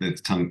work that's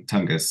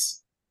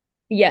Tungus.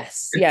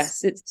 Yes,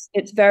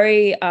 it's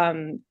very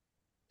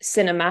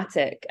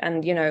cinematic,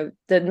 and, you know,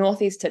 the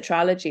Northeast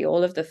Tetralogy,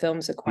 all of the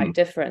films are quite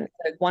different.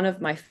 So one of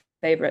my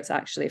favorites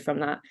actually from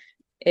that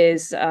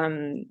is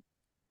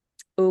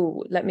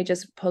let me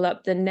just pull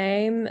up the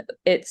name.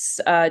 It's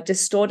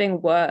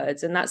Distorting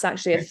Words, and that's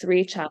actually a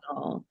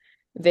 3-channel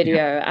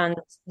video. And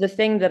the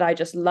thing that I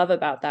just love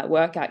about that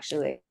work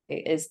actually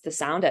is the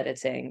sound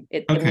editing.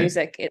 The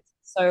music,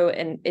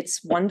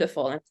 it's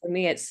wonderful. And for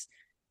me,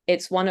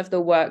 it's one of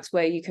the works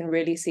where you can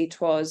really see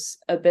Tuo's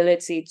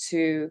ability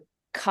to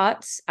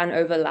cut and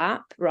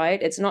overlap,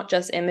 right? It's not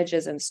just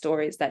images and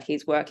stories that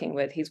he's working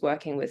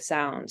with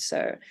sound.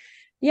 So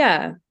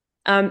yeah.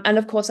 And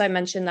of course, I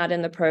mentioned that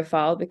in the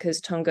profile because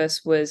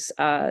Tungus was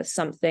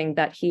something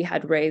that he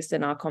had raised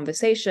in our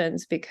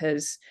conversations,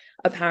 because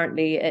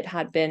apparently it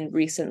had been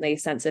recently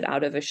censored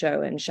out of a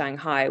show in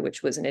Shanghai,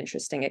 which was an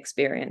interesting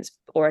experience,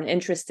 or an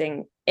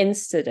interesting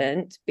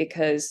incident,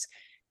 because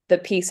the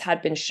piece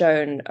had been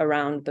shown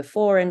around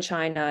before in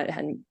China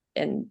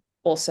and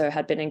also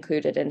had been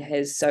included in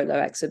his solo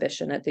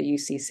exhibition at the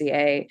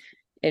UCCA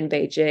in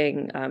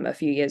Beijing a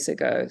few years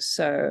ago.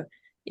 So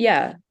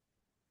yeah.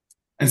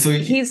 And so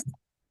he's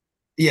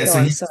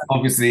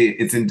obviously,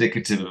 it's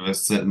indicative of a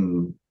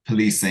certain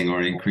policing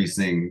or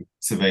increasing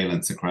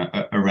surveillance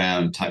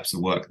around types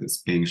of work that's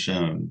being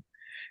shown.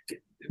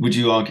 Would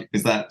you argue,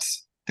 is that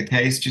the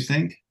case, do you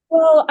think?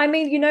 Well, I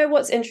mean, you know,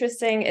 what's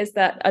interesting is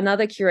that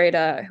another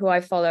curator who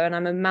I follow and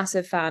I'm a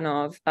massive fan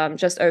of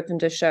just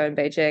opened a show in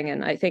Beijing.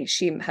 And I think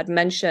she had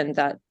mentioned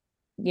that,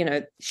 you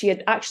know, she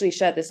had actually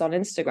shared this on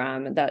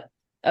Instagram, that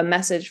a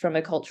message from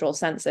a cultural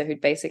censor who'd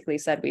basically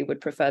said, we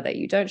would prefer that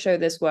you don't show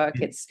this work.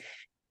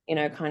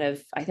 kind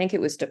of, I think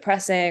it was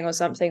depressing or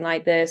something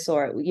like this,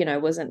 or,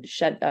 wasn't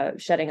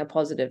shedding a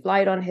positive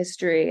light on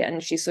history.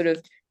 And she sort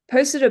of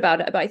posted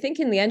about it. But I think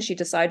in the end, she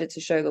decided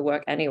to show the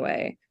work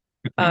anyway.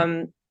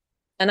 And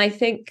I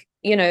think,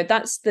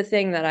 that's the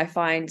thing that I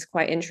find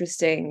quite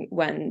interesting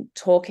when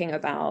talking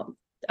about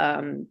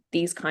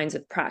these kinds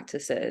of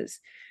practices,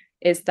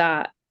 is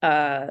that,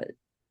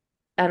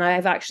 and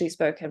I've actually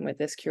spoken with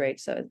this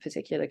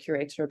particular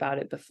curator about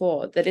it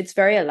before, that it's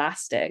very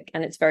elastic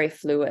and it's very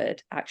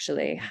fluid,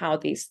 actually, how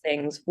these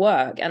things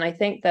work. And I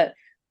think that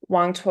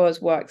Wang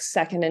Tuo's work,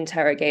 Second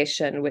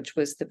Interrogation, which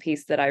was the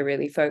piece that I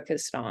really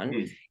focused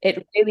on,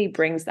 it really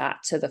brings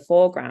that to the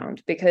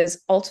foreground,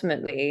 because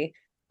ultimately,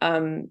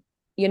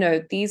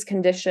 these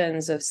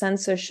conditions of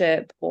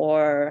censorship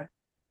or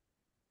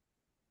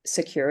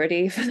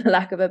security, for the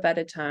lack of a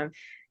better term,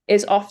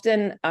 is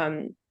often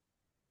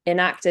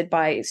enacted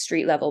by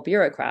street level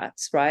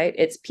bureaucrats, right?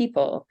 It's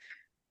people.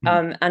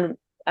 And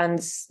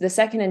the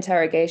Second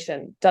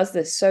Interrogation does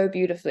this so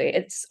beautifully.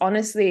 It's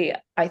honestly,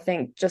 I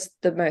think, just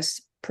the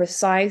most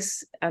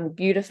precise and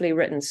beautifully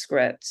written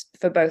script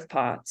for both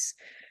parts.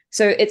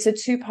 So it's a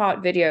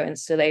 2-part video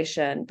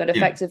installation, but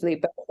effectively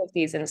both of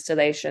these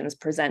installations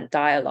present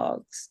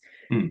dialogues.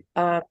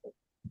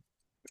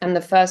 And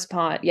the first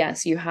part,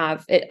 yes,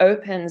 it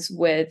opens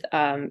with,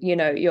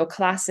 your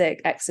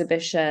classic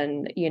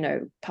exhibition,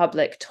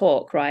 public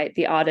talk, right?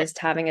 The artist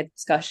having a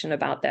discussion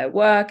about their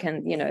work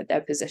and,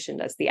 they're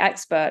positioned as the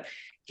expert.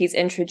 He's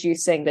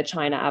introducing the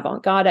China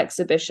Avant-Garde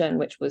exhibition,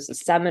 which was a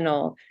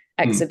seminal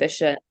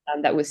exhibition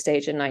that was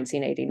staged in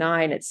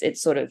 1989.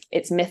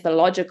 It's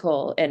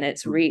mythological in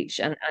its reach,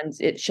 and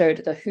it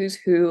showed the who's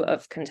who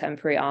of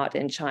contemporary art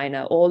in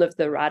China, all of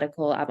the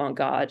radical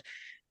avant-garde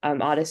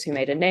artists who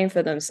made a name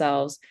for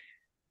themselves.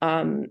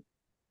 And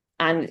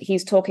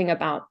he's talking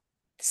about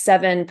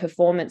 7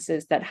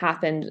 performances that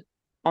happened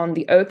on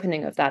the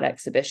opening of that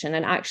exhibition.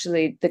 And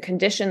actually, the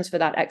conditions for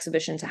that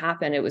exhibition to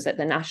happen, it was at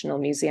the National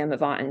Museum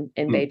of Art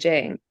in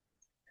Beijing,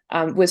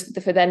 was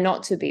for there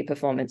not to be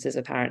performances,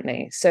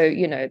 apparently. So,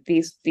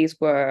 these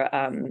were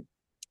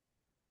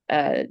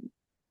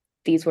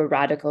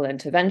radical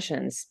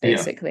interventions,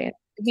 basically. Yeah.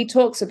 He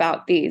talks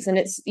about these, and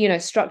it's,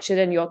 structured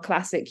in your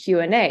classic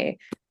Q&A.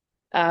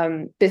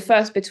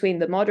 First between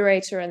the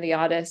moderator and the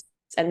artist,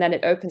 and then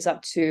it opens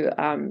up to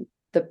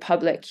the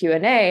public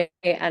Q&A,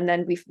 and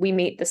then we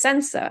meet the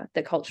censor,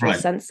 the cultural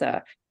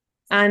censor,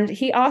 and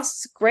he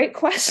asks great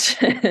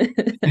questions.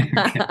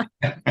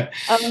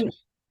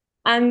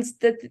 And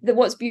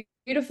what's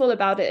beautiful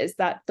about it is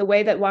that the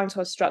way that Wang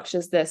Tuo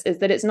structures this is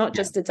that it's not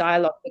just a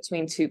dialogue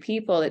between 2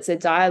 people, it's a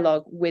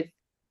dialogue with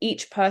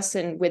each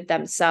person with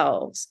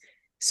themselves.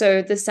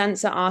 So the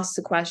censor asks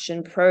a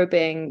question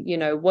probing,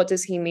 what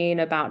does he mean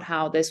about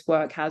how this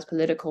work has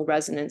political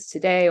resonance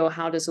today, or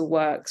how does a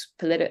work's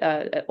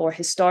or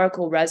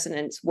historical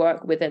resonance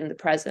work within the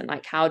present?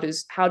 Like how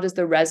does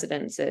the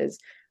resonances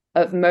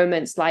of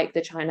moments like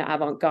the China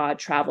avant-garde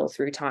travel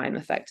through time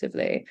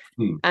effectively?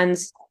 And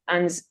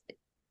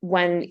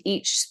when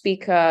each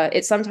speaker,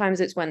 sometimes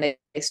it's when they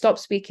stop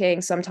speaking,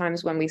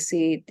 sometimes when we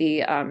see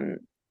the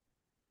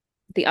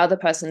other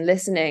person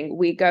listening,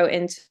 we go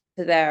into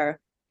their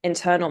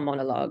internal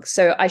monologue.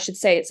 So I should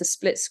say it's a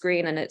split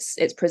screen, and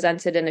it's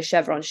presented in a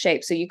chevron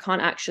shape, so you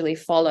can't actually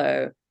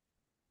follow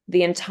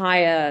the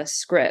entire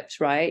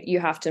script, right? You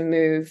have to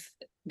move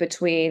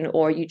between,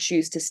 or you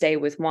choose to stay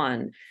with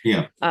one.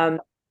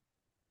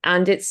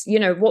 And it's,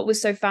 what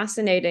was so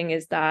fascinating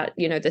is that,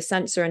 the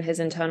censor in his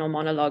internal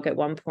monologue at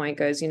one point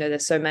goes,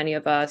 there's so many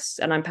of us,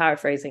 and I'm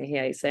paraphrasing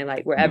here, he's saying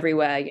like, we're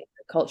everywhere,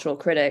 cultural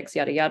critics,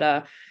 yada,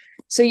 yada.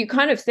 So you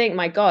kind of think,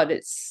 my God,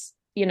 it's,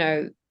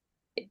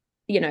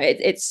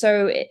 it's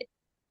so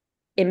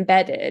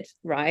embedded,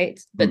 right?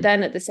 But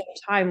then at the same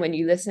time, when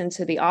you listen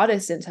to the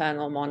artist's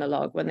internal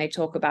monologue, when they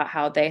talk about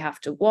how they have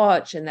to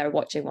watch, and they're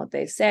watching what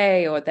they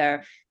say, or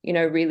they're,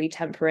 really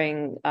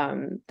tempering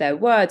their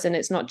words, and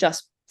it's not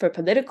just for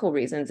political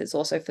reasons, it's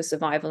also for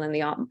survival in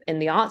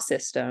the art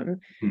system.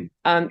 You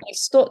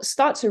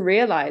start to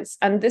realize,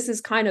 and this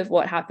is kind of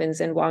what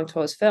happens in Wang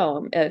Tuo's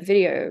film,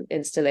 video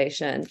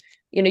installation.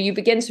 You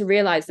begin to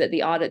realize that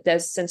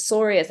there's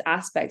censorious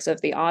aspects of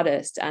the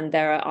artist, and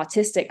there are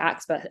artistic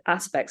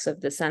aspects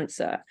of the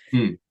censor.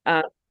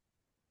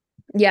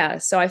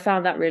 So I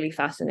found that really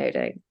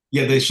fascinating.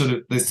 Yeah, they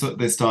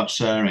start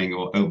sharing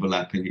or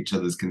overlapping each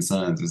other's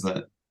concerns. Is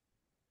that?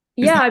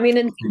 I mean,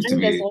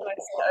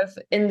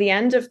 in the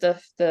end of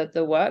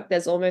the work,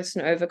 there's almost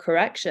an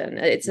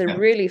overcorrection. It's a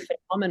really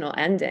phenomenal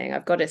ending,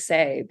 I've got to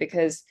say,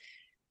 because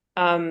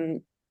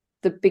the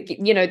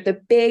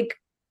big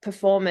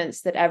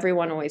performance that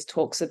everyone always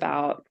talks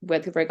about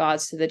with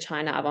regards to the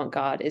China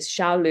avant-garde is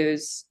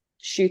Xiaolu's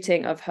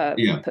shooting of her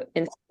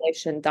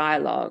installation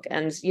dialogue.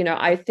 And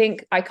I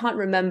think, I can't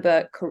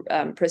remember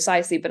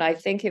precisely, but I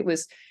think it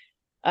was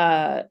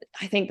I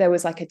think there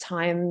was like a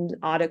Time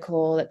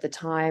article at the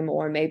time,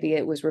 or maybe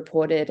it was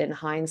reported in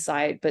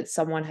hindsight, but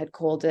someone had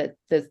called it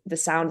the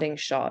sounding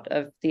shot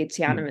of the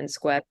Tiananmen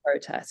Square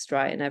protest,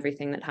 right? And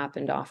everything that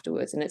happened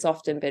afterwards. And it's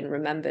often been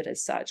remembered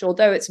as such,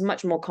 although it's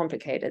much more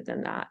complicated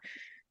than that.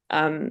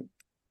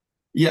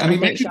 Yeah, I mean,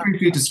 maybe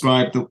briefly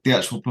describe the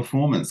actual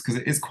performance,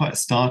 because it is quite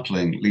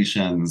startling, Li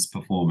Shen's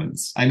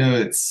performance. I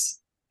know this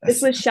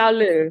was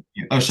Xiaolu.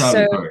 Oh,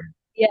 Xiaolu, sorry.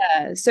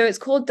 Yeah, so it's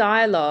called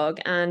Dialogue,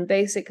 and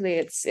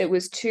basically it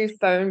was two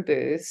phone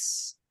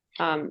booths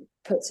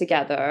put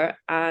together,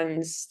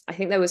 and I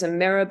think there was a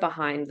mirror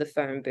behind the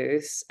phone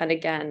booths. And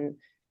again,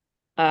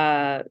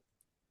 I'm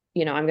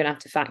gonna have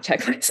to fact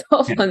check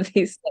myself on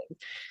these things.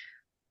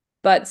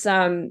 But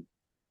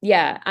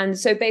yeah, and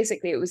so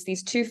basically it was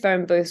these two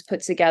phone booths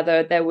put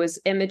together. There was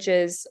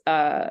images,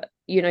 there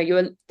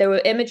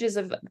were images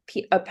of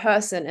a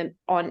person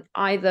on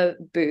either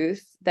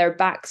booth, their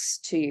backs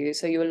to you,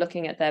 so you were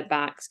looking at their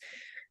backs.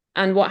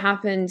 And what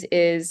happened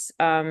is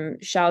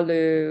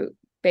Xiaolu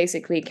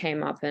basically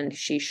came up and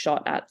she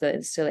shot at the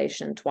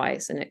installation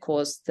twice, and it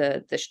caused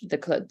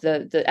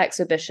the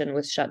exhibition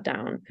was shut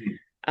down.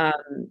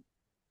 And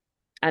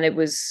it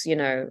was,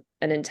 an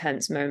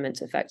intense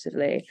moment,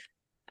 effectively.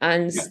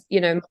 And,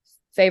 my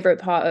favorite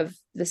part of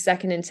the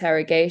second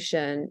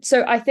interrogation.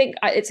 So I think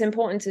it's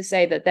important to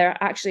say that there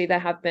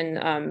have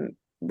been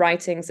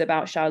writings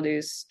about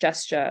Xiaolu's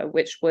gesture,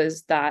 which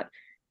was that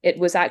it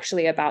was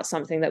actually about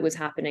something that was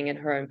happening in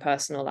her own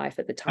personal life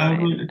at the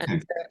time. Okay.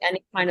 And so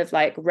any kind of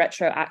like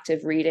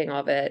retroactive reading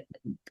of it,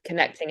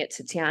 connecting it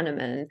to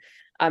Tiananmen,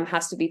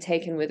 has to be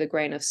taken with a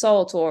grain of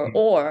salt,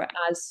 or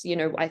as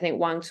I think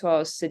Wang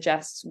Tuo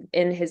suggests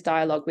in his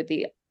dialogue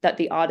that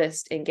the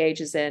artist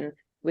engages in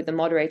with the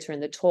moderator in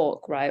the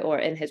talk, right, or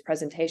in his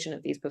presentation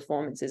of these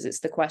performances.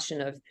 It's the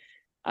question of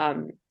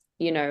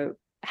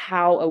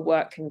how a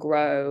work can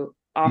grow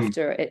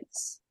after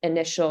its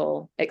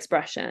initial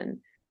expression,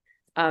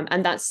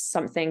 and that's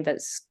something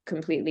that's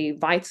completely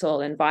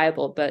vital and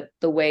viable. But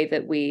the way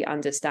that we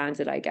understand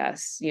it, I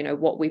guess,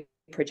 what we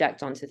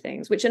project onto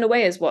things, which in a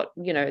way is what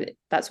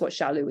that's what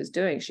Xiaolu was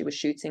doing. She was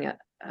shooting at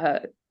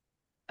her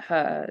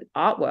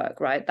artwork,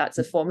 right? That's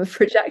a form of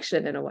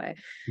projection in a way.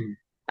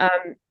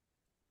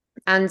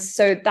 And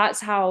so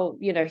that's how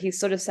he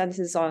sort of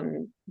centers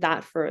on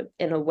that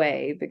in a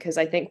way, because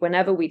I think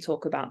whenever we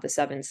talk about the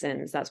seven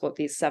sins, that's what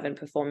these seven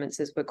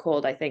performances were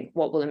called. I think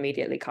what will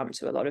immediately come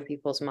to a lot of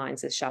people's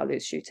minds is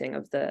Xiaolu's shooting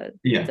of the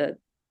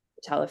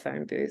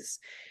telephone booths,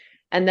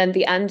 and then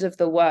the end of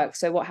the work.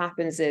 So what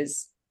happens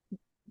is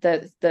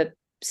the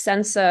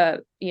censor,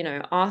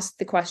 asked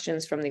the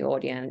questions from the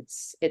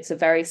audience. It's a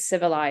very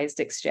civilized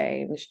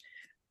exchange,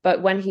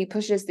 but when he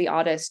pushes the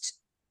artist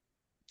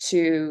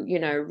to,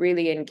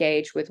 really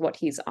engage with what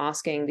he's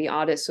asking, the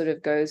artist sort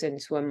of goes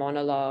into a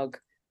monologue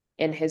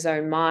in his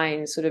own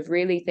mind, sort of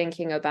really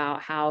thinking about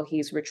how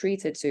he's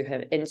retreated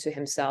into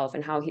himself,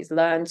 and how he's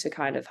learned to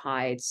kind of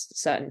hide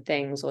certain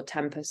things or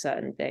temper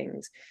certain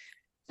things.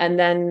 And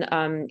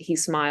then he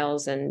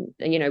smiles, and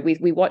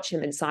we watch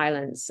him in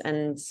silence,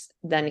 and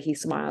then he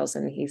smiles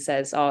and he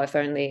says, "Oh, if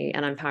only,"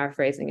 and I'm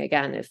paraphrasing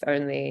again, "if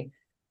only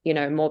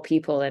more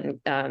people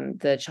in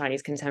the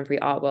Chinese contemporary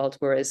art world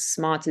were as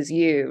smart as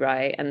you,"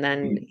 right? And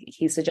then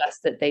he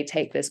suggests that they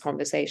take this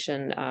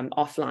conversation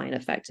offline,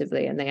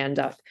 effectively, and they end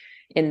up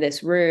in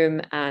this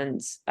room,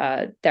 and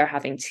they're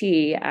having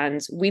tea.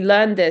 And we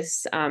learn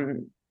this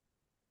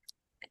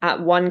at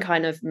one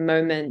kind of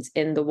moment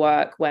in the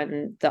work,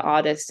 when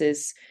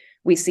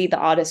we see the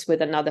artist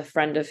with another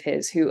friend of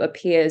his who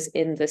appears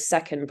in the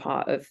second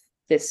part of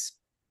this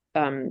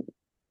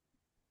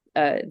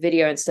two-part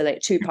video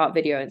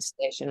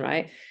installation,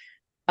 right?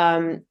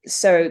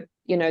 So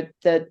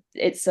the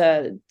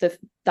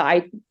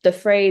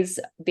phrase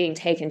 "being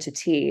taken to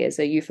tea" is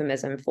a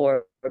euphemism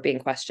for being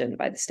questioned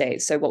by the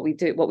state. So what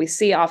we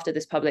see after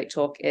this public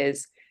talk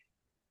is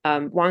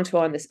Wang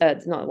Tuo on this,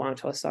 not Wang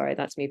Tuo, sorry,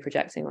 that's me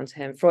projecting onto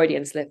him,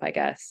 Freudian slip, I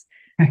guess.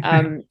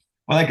 Well,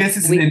 I guess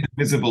it's an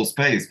indivisible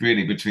space,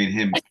 really, between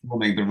him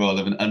performing the role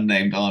of an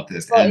unnamed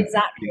artist. Well, and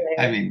exactly.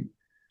 I mean,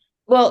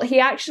 well, he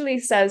actually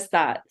says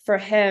that for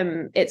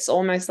him, it's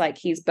almost like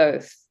he's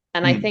both.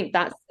 And I think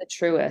that's the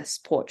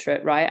truest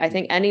portrait, right? I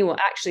think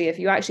if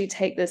you actually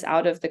take this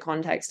out of the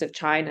context of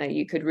China,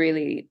 you could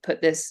really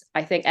put this,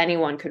 I think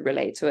anyone could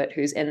relate to it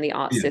who's in the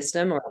art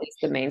system, or at least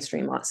the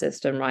mainstream art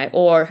system, right?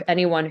 Or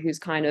anyone who's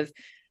kind of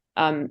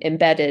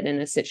embedded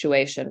in a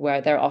situation where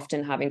they're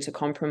often having to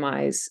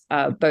compromise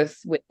both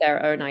with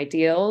their own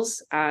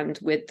ideals and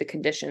with the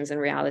conditions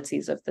and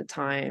realities of the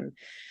time.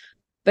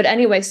 But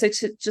anyway, so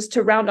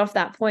to round off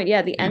that point,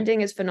 the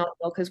ending is phenomenal,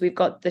 because we've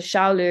got the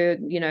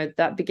Xiaolu,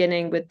 that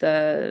beginning with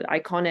the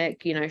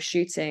iconic,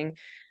 shooting,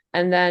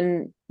 and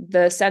then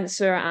the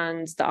censor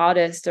and the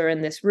artist are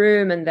in this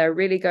room, and they're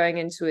really going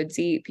into a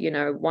deep,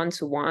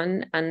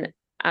 one-to-one. And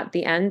at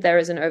the end, there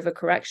is an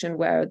overcorrection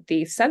where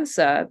the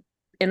censor,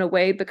 in a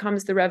way,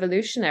 becomes the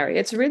revolutionary.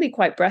 It's really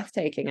quite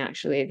breathtaking,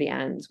 actually, at the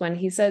end, when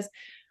he says,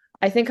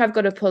 I think I've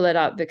got to pull it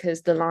up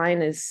because the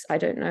line is, I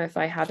don't know if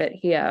I have it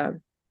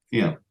here.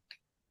 Yeah.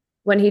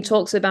 when he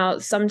talks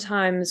about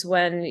sometimes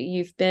when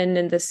you've been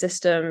in the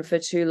system for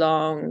too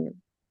long.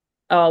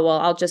 Oh, well,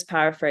 I'll just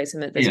paraphrase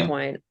him at this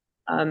point.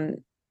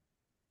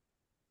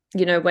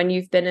 You know, when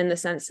you've been in the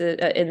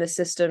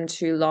system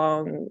too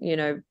long, you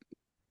know,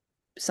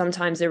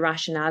 sometimes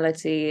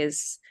irrationality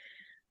is,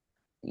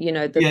 you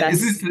know, the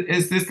best.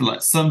 Is this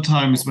like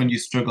sometimes when you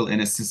struggle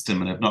in a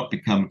system and have not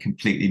become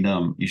completely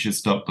numb, you should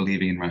stop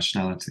believing in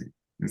rationality?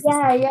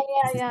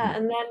 Yeah.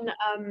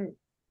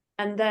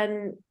 And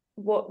then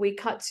what we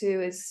cut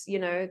to is, you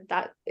know,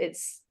 that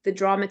it's the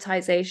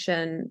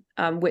dramatization,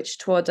 which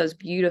Tuo does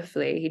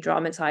beautifully. He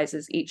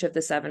dramatizes each of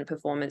the 7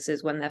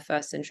 performances when they're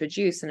first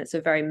introduced, and it's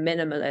a very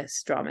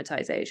minimalist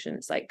dramatization.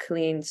 It's like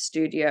clean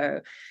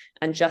studio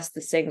and just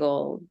the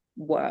single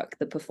work,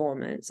 the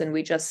performance, and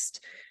we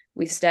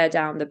stare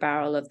down the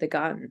barrel of the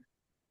gun.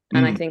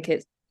 And I think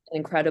it's an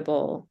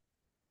incredible,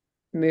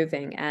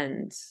 moving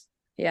end.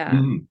 Yeah.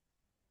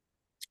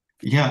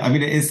 Yeah, I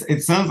mean,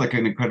 it sounds like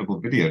an incredible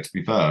video, to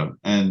be fair.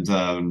 And,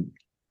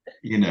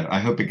 you know, I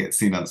hope it gets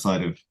seen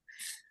outside of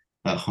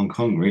Hong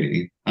Kong,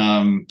 really.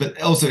 But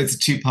also, it's a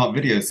 2-part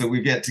video, so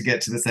we've yet to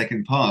get to the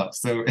second part.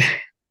 So,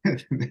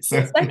 the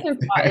second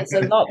part is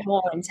a lot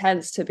more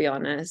intense, to be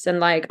honest. And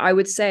like, I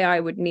would say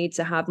I would need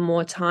to have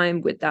more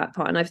time with that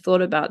part. And I've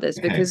thought about this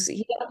because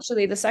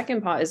the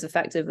second part is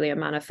effectively a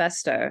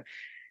manifesto.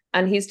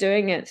 And he's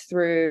doing it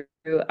through,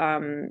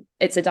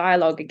 it's a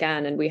dialogue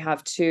again, and we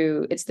have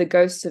it's the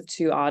ghosts of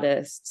 2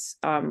 artists.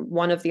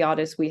 One of the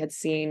artists we had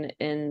seen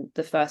in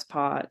the first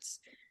part,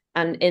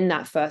 and in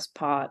that first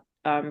part,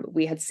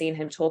 we had seen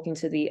him talking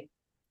to the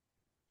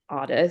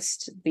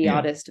artist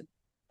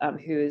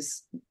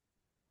who's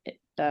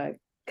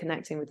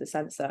connecting with the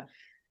censor.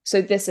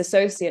 So this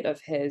associate of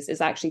his is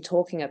actually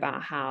talking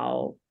about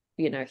how,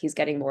 you know, he's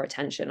getting more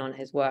attention on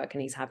his work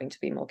and he's having to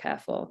be more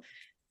careful.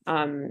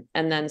 And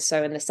then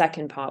so in the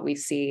second part we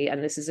see,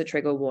 and this is a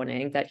trigger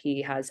warning, that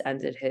he has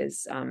ended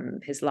his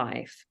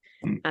life.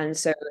 And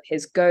so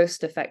his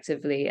ghost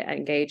effectively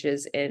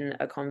engages in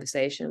a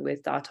conversation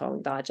with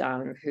Datong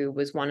Dajang, who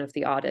was one of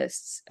the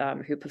artists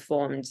who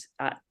performed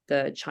at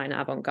the China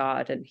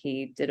Avant-Garde, and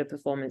he did a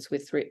performance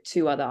with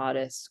 2 other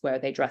artists where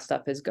they dressed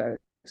up as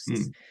ghosts.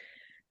 It's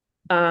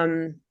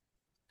and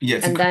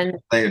then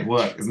layered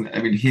work, isn't it?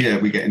 I mean, here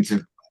we get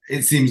into,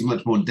 it seems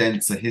much more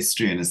denser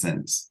history in a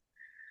sense.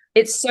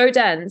 It's so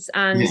dense,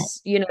 and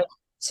you know,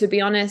 to be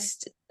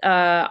honest,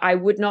 I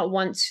would not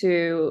want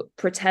to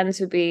pretend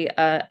to be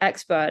an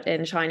expert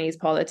in Chinese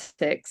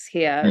politics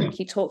here.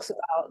 He talks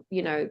about,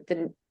 you know,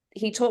 in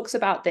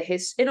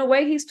a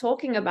way he's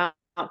talking about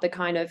the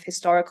kind of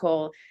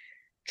historical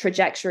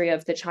trajectory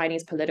of the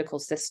Chinese political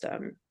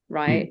system,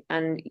 right?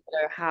 And you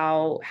know,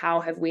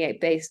 how have we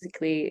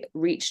basically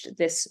reached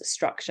this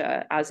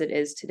structure as it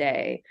is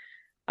today?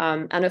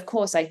 And of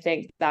course, I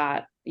think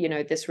that, you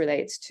know, this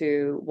relates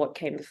to what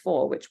came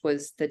before, which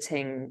was the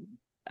Qing,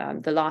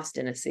 the last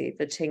dynasty,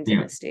 the Qing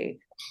dynasty.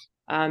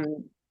 I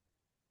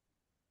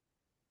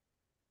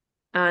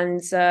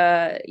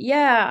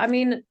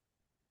mean,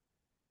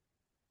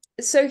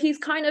 so he's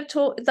kind of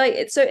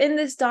so in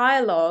this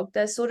dialogue,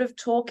 they're sort of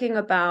talking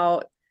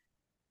about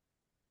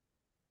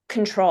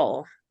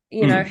control,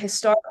 you know,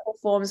 historical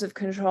forms of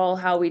control,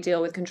 how we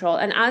deal with control.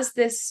 And as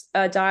this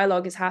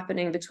dialogue is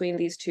happening between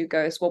these 2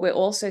 ghosts, what we're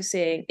also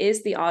seeing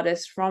is the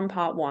artist from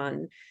part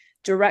 1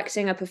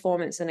 directing a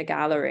performance in a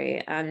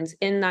gallery. And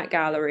in that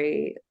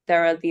gallery,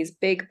 there are these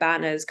big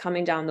banners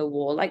coming down the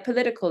wall, like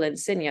political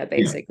insignia,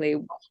 basically,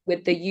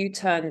 with the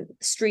U-turn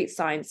street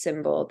sign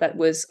symbol that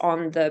was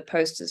on the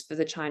posters for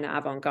the China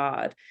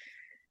Avant-Garde.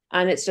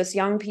 And it's just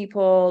young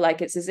people,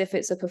 like it's as if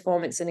it's a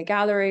performance in a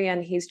gallery,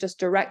 and he's just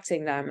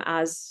directing them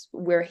as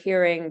we're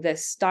hearing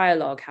this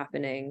dialogue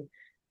happening.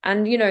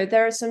 And, you know,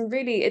 there are some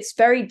really, it's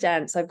very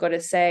dense, I've got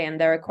to say.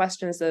 And there are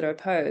questions that are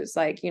posed,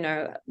 like, you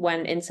know,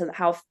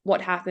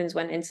 what happens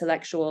when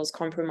intellectuals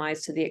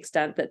compromise to the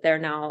extent that they're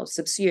now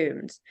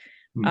subsumed?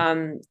 You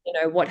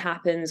know, what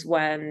happens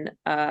when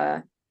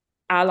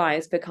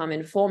allies become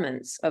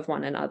informants of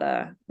one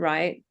another,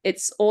 right?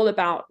 It's all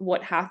about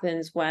what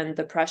happens when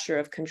the pressure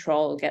of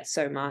control gets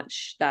so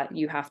much that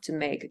you have to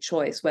make a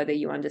choice, whether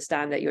you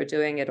understand that you're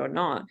doing it or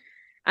not.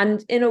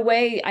 And in a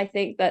way, I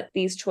think that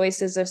these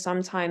choices are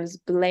sometimes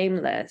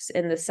blameless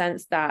in the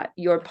sense that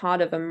you're part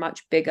of a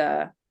much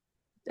bigger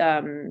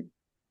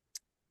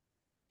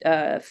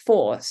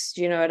force.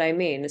 Do you know what I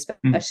mean?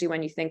 Especially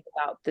when you think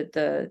about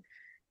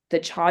the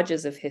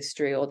charges of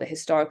history or the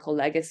historical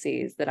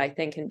legacies that I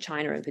think in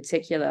China in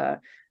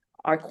particular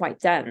are quite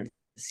dense.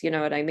 You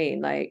know what I mean?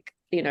 Like,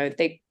 you know,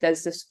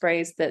 there's this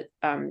phrase that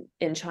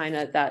in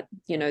China that,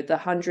 you know, the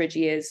 100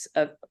 years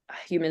of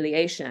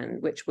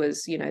humiliation, which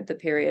was, you know, the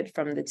period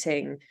from the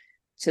Qing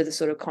to the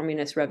sort of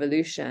communist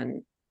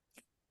revolution,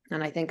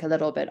 and I think a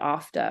little bit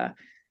after.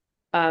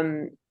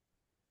 I'm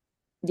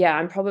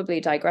probably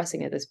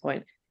digressing at this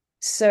point.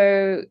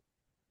 So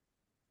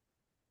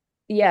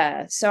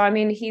I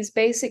mean, he's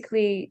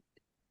basically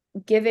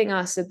giving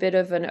us a bit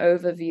of an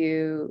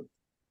overview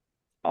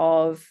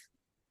of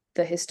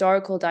the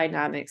historical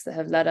dynamics that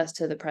have led us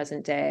to the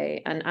present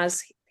day. And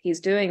as he's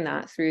doing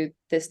that through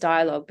this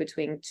dialogue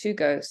between two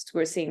ghosts.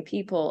 We're seeing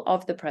people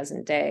of the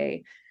present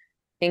day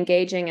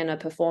engaging in a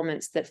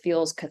performance that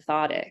feels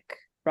cathartic,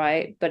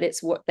 right? But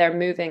it's what they're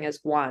moving as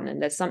one,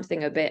 and there's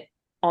something a bit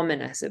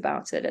ominous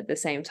about it at the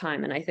same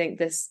time. And I think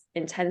this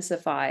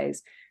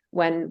intensifies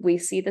when we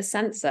see the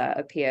censor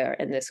appear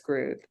in this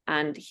group,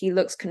 and he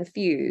looks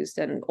confused,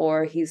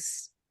 or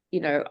he's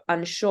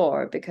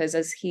unsure, because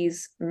as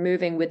he's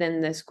moving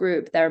within this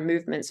group, their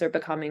movements are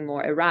becoming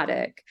more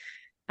erratic,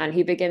 and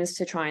he begins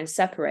to try and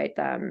separate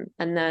them.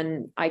 And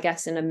then, I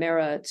guess, in a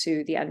mirror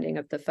to the ending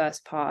of the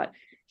first part,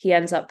 he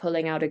ends up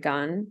pulling out a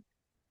gun,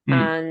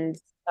 and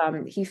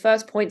he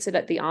first points it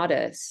at the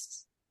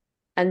artist.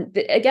 And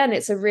again,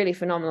 it's a really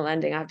phenomenal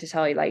ending, I have to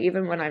tell you. Like,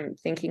 even when I'm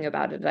thinking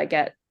about it, I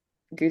get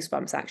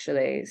goosebumps,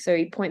 actually. So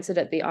he points it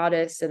at the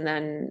artist, and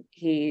then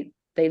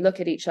they look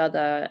at each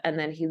other, and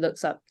then he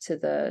looks up to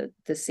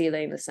the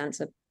ceiling. The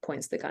censor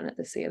points the gun at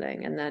the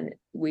ceiling, and then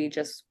we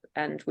just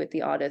end with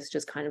the artist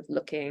just kind of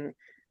looking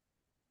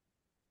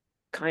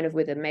kind of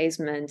with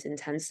amazement,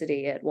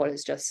 intensity at what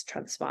has just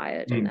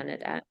transpired, and then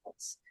it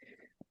ends.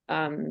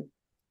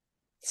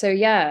 So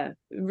yeah,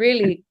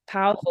 really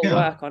powerful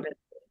work on it.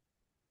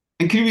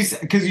 And can we,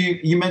 because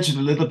you mentioned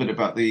a little bit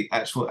about the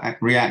actual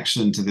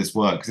reaction to this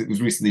work, because it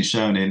was recently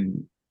shown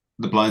in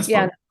the Blind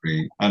Spot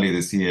earlier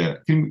this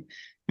year. Can you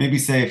maybe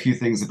say a few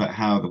things about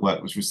how the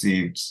work was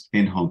received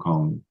in Hong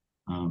Kong?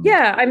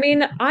 Yeah, I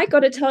mean, I got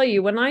to tell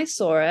you, when I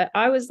saw it,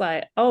 I was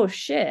like, oh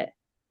shit.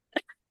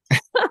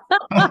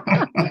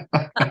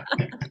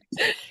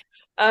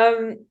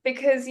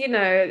 Because,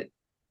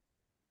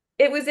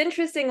 it was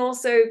interesting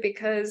also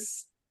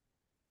because,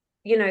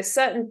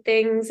 certain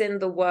things in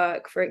the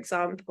work, for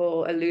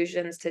example,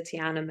 allusions to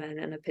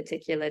Tiananmen and a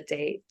particular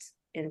date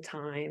in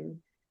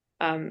time,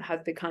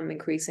 have become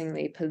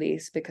increasingly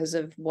policed because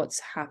of what's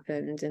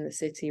happened in the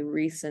city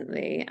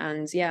recently.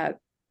 And yeah,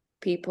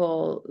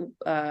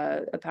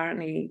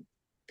 apparently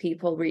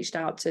people reached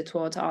out to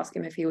Tuo to ask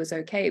him if he was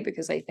okay,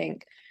 because I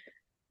think,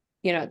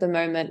 at the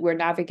moment we're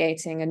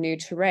navigating a new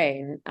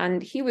terrain.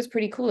 And he was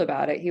pretty cool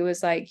about it. He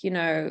was like,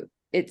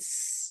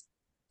 it's,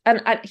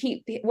 and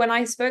when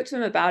I spoke to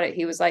him about it,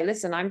 he was like,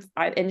 listen, I'm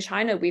in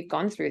China, we've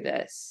gone through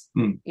this,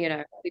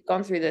 we've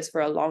gone through this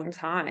for a long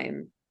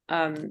time.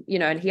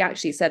 And he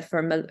actually said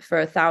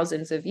for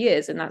thousands of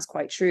years. And that's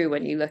quite true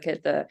when you look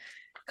at the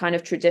kind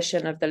of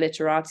tradition of the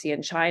literati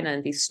in China,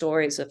 and these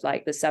stories of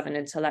like the seven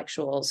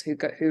intellectuals who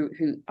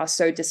are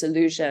so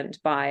disillusioned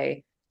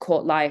by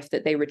court life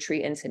that they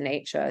retreat into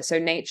nature. So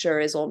nature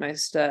is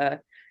almost you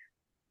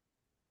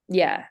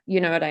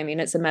know what I mean?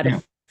 It's a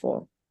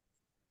metaphor.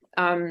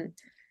 And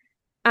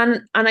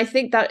I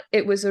think that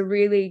it was a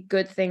really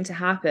good thing to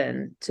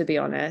happen, to be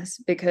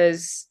honest,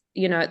 because,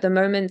 at the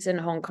moment in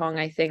Hong Kong,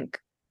 I think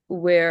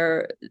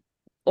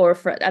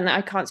and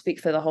I can't speak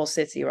for the whole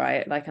city,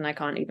 right? Like, and I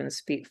can't even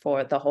speak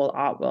for the whole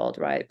art world,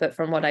 right? But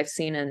from what I've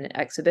seen in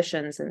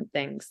exhibitions and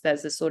things,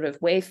 there's this sort of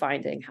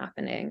wayfinding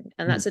happening,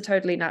 and that's a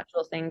totally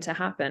natural thing to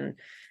happen.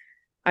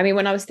 I mean,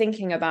 when I was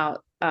thinking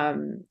about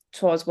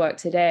Tuo's work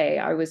today,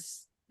 I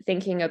was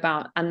thinking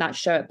about, and that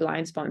show at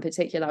Blind Spot in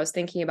particular, I was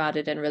thinking about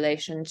it in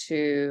relation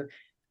to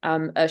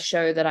a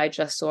show that I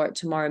just saw at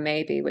Tomorrow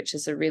Maybe, which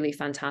is a really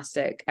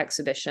fantastic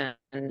exhibition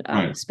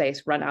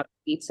space run out of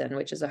Eaton,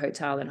 which is a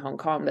hotel in Hong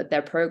Kong. But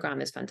their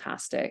program is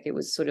fantastic. It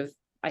was sort of,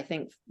 I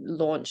think,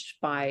 launched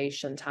by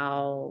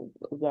Chantal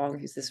Wong,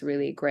 who's this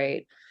really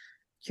great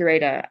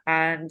curator.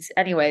 And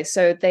anyway,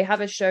 so they have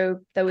a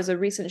show. There was a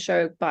recent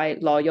show by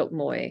Law Yok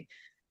Moy,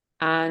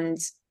 and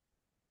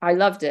I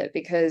loved it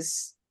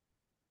because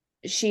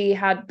she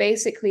had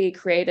basically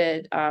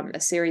created a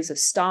series of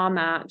star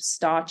maps,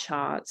 star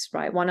charts,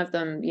 right? One of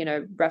them,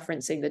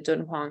 referencing the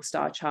Dunhuang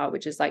star chart,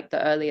 which is like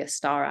the earliest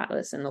star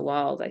atlas in the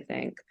world, I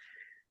think.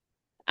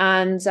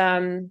 And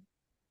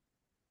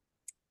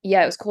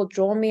it was called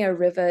Draw Me a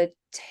River,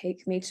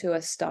 Take Me to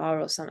a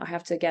Star or something. I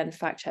have to, again,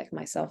 fact check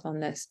myself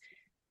on this.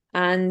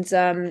 And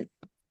I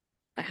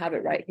have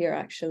it right here,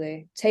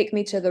 actually. Take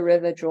Me to the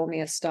River, Draw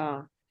Me a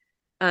Star.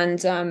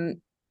 And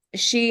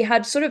she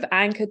had sort of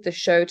anchored the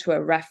show to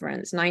a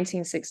reference,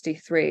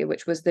 1963,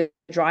 which was the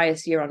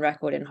driest year on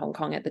record in Hong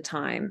Kong at the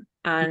time.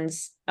 And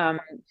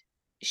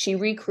she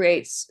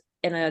recreates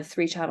in a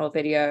 3-channel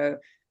video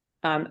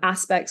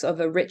aspects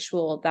of a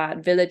ritual that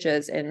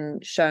villagers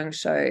in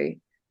Sheungshui,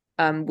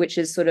 which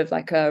is sort of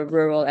like a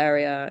rural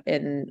area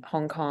in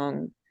Hong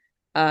Kong,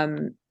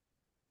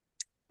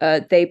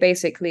 they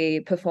basically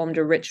performed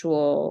a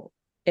ritual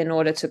in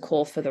order to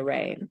call for the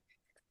rain.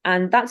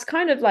 And that's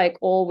kind of like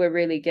all we're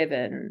really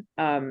given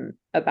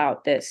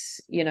about this,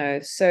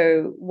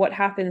 So what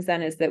happens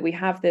then is that we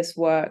have this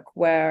work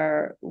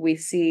where we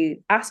see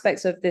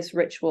aspects of this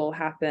ritual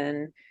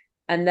happen,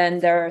 and then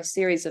there are a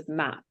series of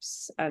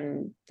maps,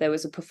 and there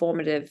was a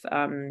performative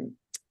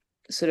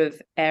sort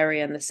of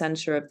area in the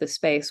center of the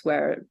space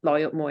where Law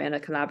Yok Moy and a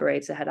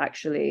collaborator had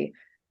actually,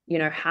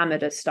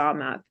 hammered a star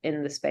map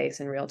in the space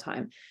in real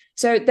time.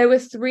 So there were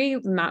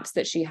 3 maps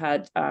that she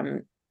had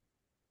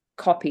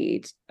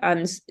copied,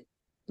 and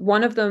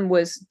one of them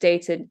was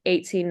dated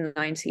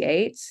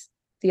 1898,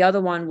 The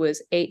other one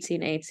was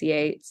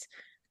 1888.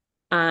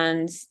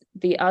 And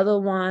the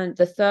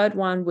third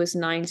one was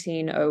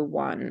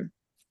 1901.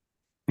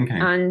 Okay.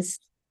 And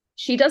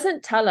she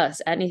doesn't tell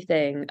us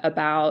anything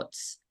about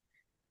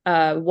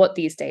what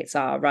these dates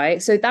are,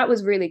 right? So that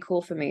was really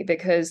cool for me,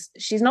 because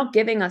she's not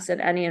giving us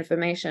any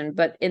information,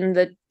 but in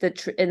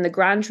the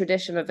grand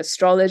tradition of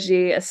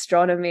astrology,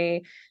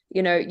 astronomy,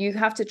 you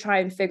have to try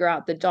and figure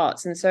out the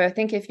dots. And so I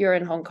think if you're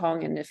in Hong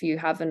Kong, and if you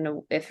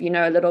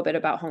know a little bit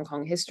about Hong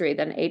Kong history,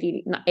 then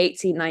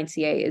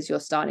 1898 is your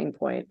starting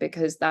point,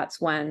 because that's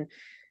when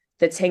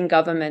the Qing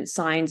government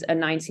signed a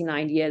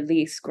 99-year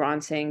lease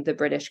granting the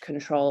British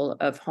control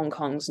of Hong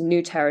Kong's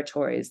new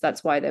territories.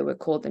 That's why they were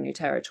called the new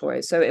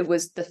territories. So it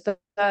was the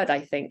third,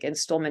 I think,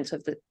 installment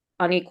of the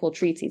unequal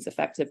treaties,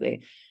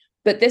 effectively.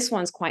 But this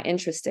one's quite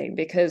interesting,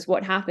 because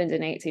what happened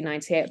in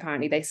 1898,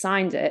 apparently they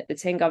signed it. The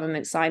Qing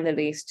government signed the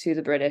lease to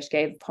the British,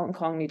 gave Hong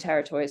Kong new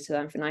territories to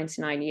them for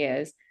 99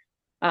 years.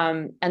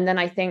 And then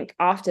I think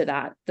after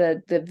that,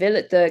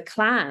 the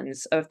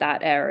clans of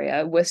that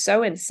area were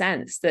so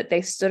incensed that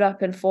they stood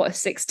up and fought a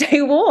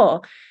 6-day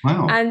war.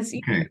 Wow. And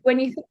okay. When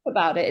you think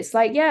about it, it's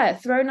like, yeah,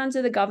 thrown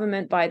under the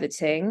government by the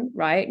Qing,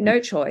 right? No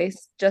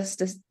choice,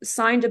 just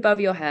signed above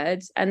your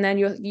head, and then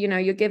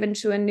you're given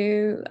to a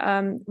new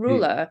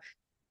ruler.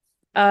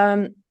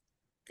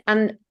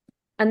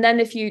 And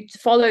then if you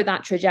follow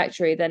that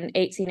trajectory, then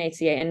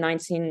 1888 and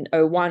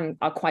 1901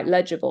 are quite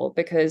legible,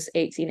 because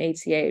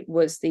 1888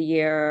 was the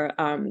year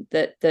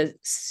that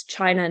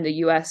China and the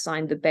US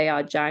signed the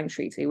Beijing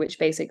Treaty, which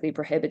basically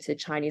prohibited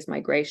Chinese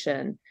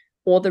migration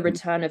or the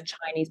return of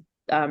Chinese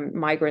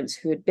migrants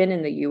who had been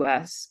in the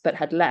US but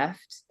had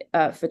left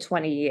for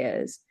 20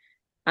 years.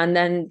 And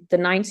then the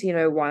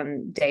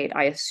 1901 date,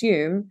 I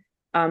assume,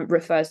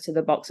 refers to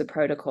the Boxer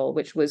Protocol,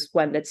 which was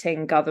when the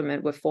Qing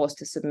government were forced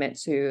to submit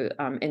to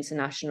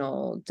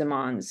international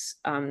demands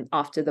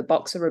after the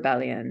Boxer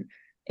Rebellion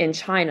in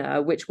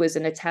China, which was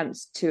an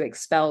attempt to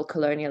expel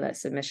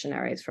colonialists and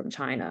missionaries from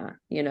China,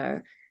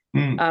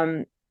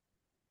 And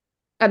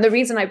the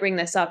reason I bring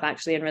this up,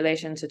 actually, in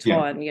relation to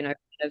Tuo, and,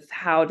 of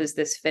how does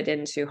this fit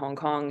into Hong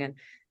Kong? And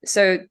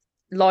so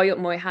Loy Yuk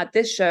Moy had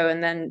this show,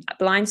 and then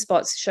Blind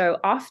Spot's show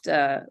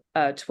after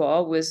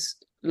Tuo was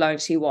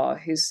Leung Chi-Wo,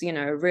 who's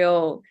a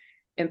real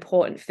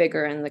important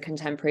figure in the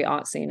contemporary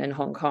art scene in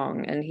Hong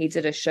Kong, and he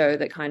did a show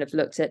that kind of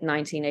looked at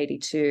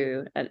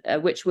 1982,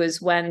 which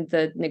was when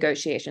the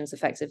negotiations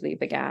effectively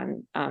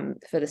began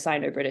for the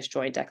Sino-British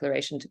Joint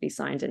Declaration to be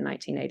signed in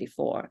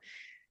 1984.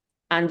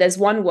 And there's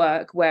one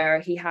work where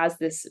he has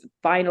this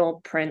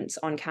vinyl print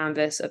on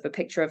canvas of a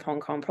picture of Hong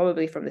Kong,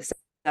 probably from the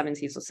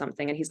 70s or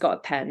something, and he's got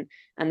a pen,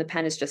 and the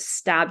pen is just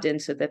stabbed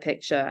into the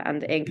picture,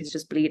 and the ink is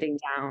just bleeding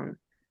down,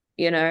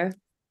 and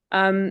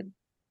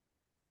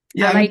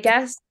I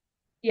guess,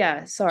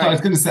 sorry. So I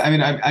was going to say,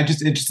 I'm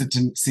just interested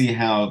to see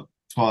how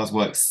Tuo's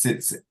work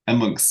sits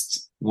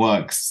amongst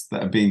works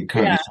that are being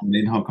currently shown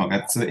in Hong Kong.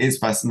 So it is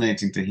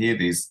fascinating to hear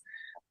these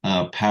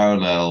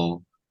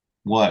parallel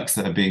works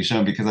that are being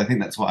shown, because I think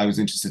that's what I was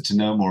interested to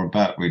know more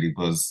about, really,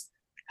 was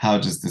how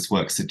does this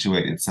work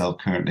situate itself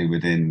currently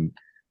within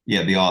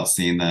the art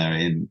scene there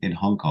in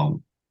Hong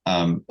Kong?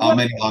 Are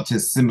many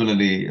artists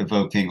similarly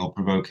evoking or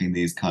provoking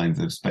these kinds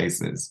of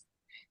spaces?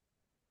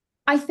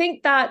 I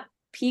think that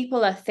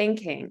people are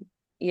thinking,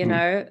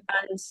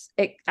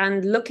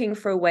 and looking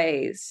for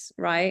ways,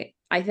 right?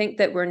 I think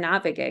that we're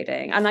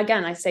navigating, and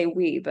again, I say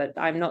we, but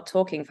I'm not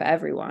talking for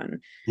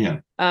everyone.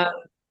 I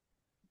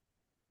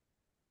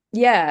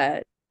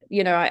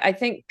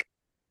think,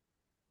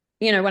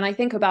 when I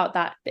think about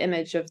that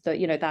image of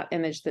that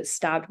image that's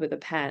stabbed with a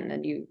pen,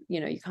 and you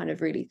kind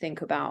of really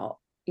think about,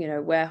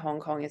 where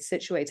Hong Kong is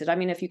situated. I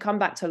mean, if you come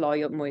back to Loy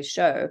Yuk Moy's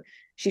show,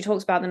 she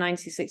talks about the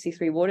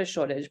 1963 water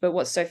shortage. But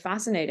what's so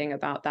fascinating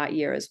about that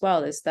year as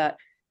well is that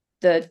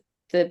the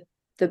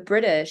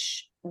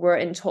British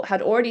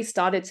had already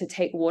started to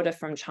take water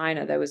from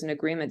China. There was an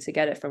agreement to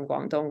get it from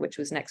Guangdong, which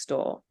was next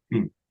door.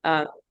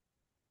 And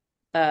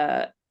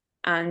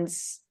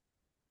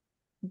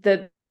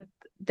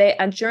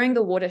during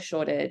the water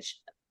shortage,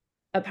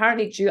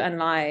 apparently Zhu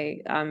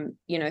Enlai,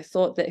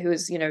 thought that he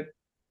was,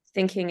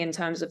 thinking in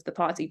terms of the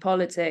party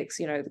politics,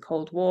 the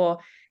Cold War.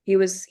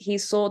 He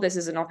saw this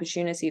as an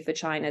opportunity for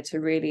China to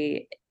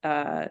really,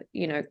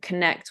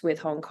 connect with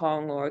Hong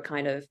Kong, or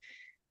kind of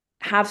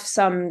have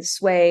some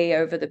sway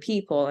over the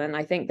people. And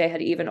I think they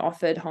had even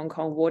offered Hong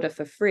Kong water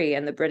for free,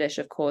 and the British,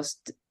 of course,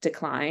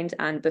 declined.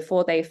 And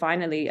before they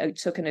finally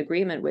took an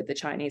agreement with the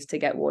Chinese to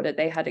get water,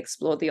 they had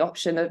explored the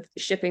option of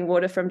shipping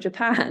water from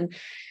Japan,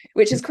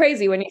 which is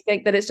crazy when you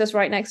think that it's just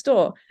right next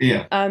door.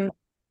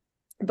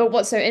 But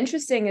what's so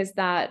interesting is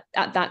that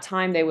at that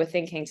time they were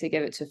thinking to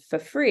give it for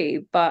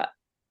free, but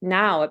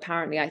now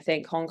apparently I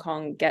think Hong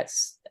Kong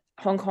gets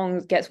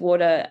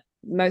water,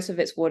 most of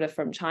its water,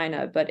 from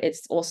China, but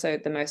it's also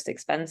the most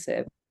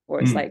expensive, or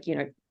it's like,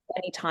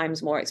 many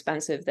times more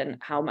expensive than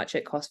how much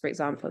it costs, for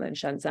example, in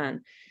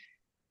Shenzhen.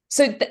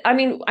 So,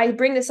 I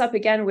bring this up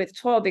again with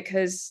Tuo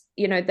because,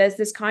 there's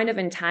this kind of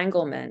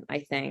entanglement, I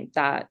think,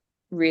 that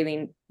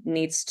really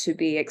needs to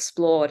be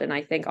explored. And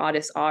I think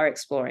artists are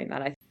exploring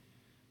that.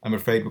 I'm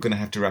afraid we're going to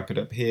have to wrap it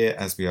up here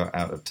as we are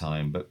out of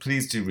time, but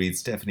please do read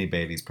Stephanie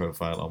Bailey's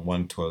profile on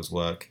Wang Tuo's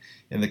work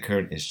in the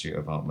current issue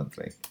of Art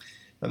Monthly.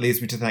 That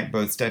leaves me to thank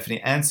both Stephanie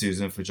and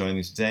Susan for joining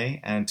me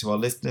today, and to our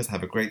listeners,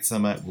 have a great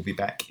summer. We'll be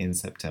back in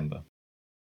September.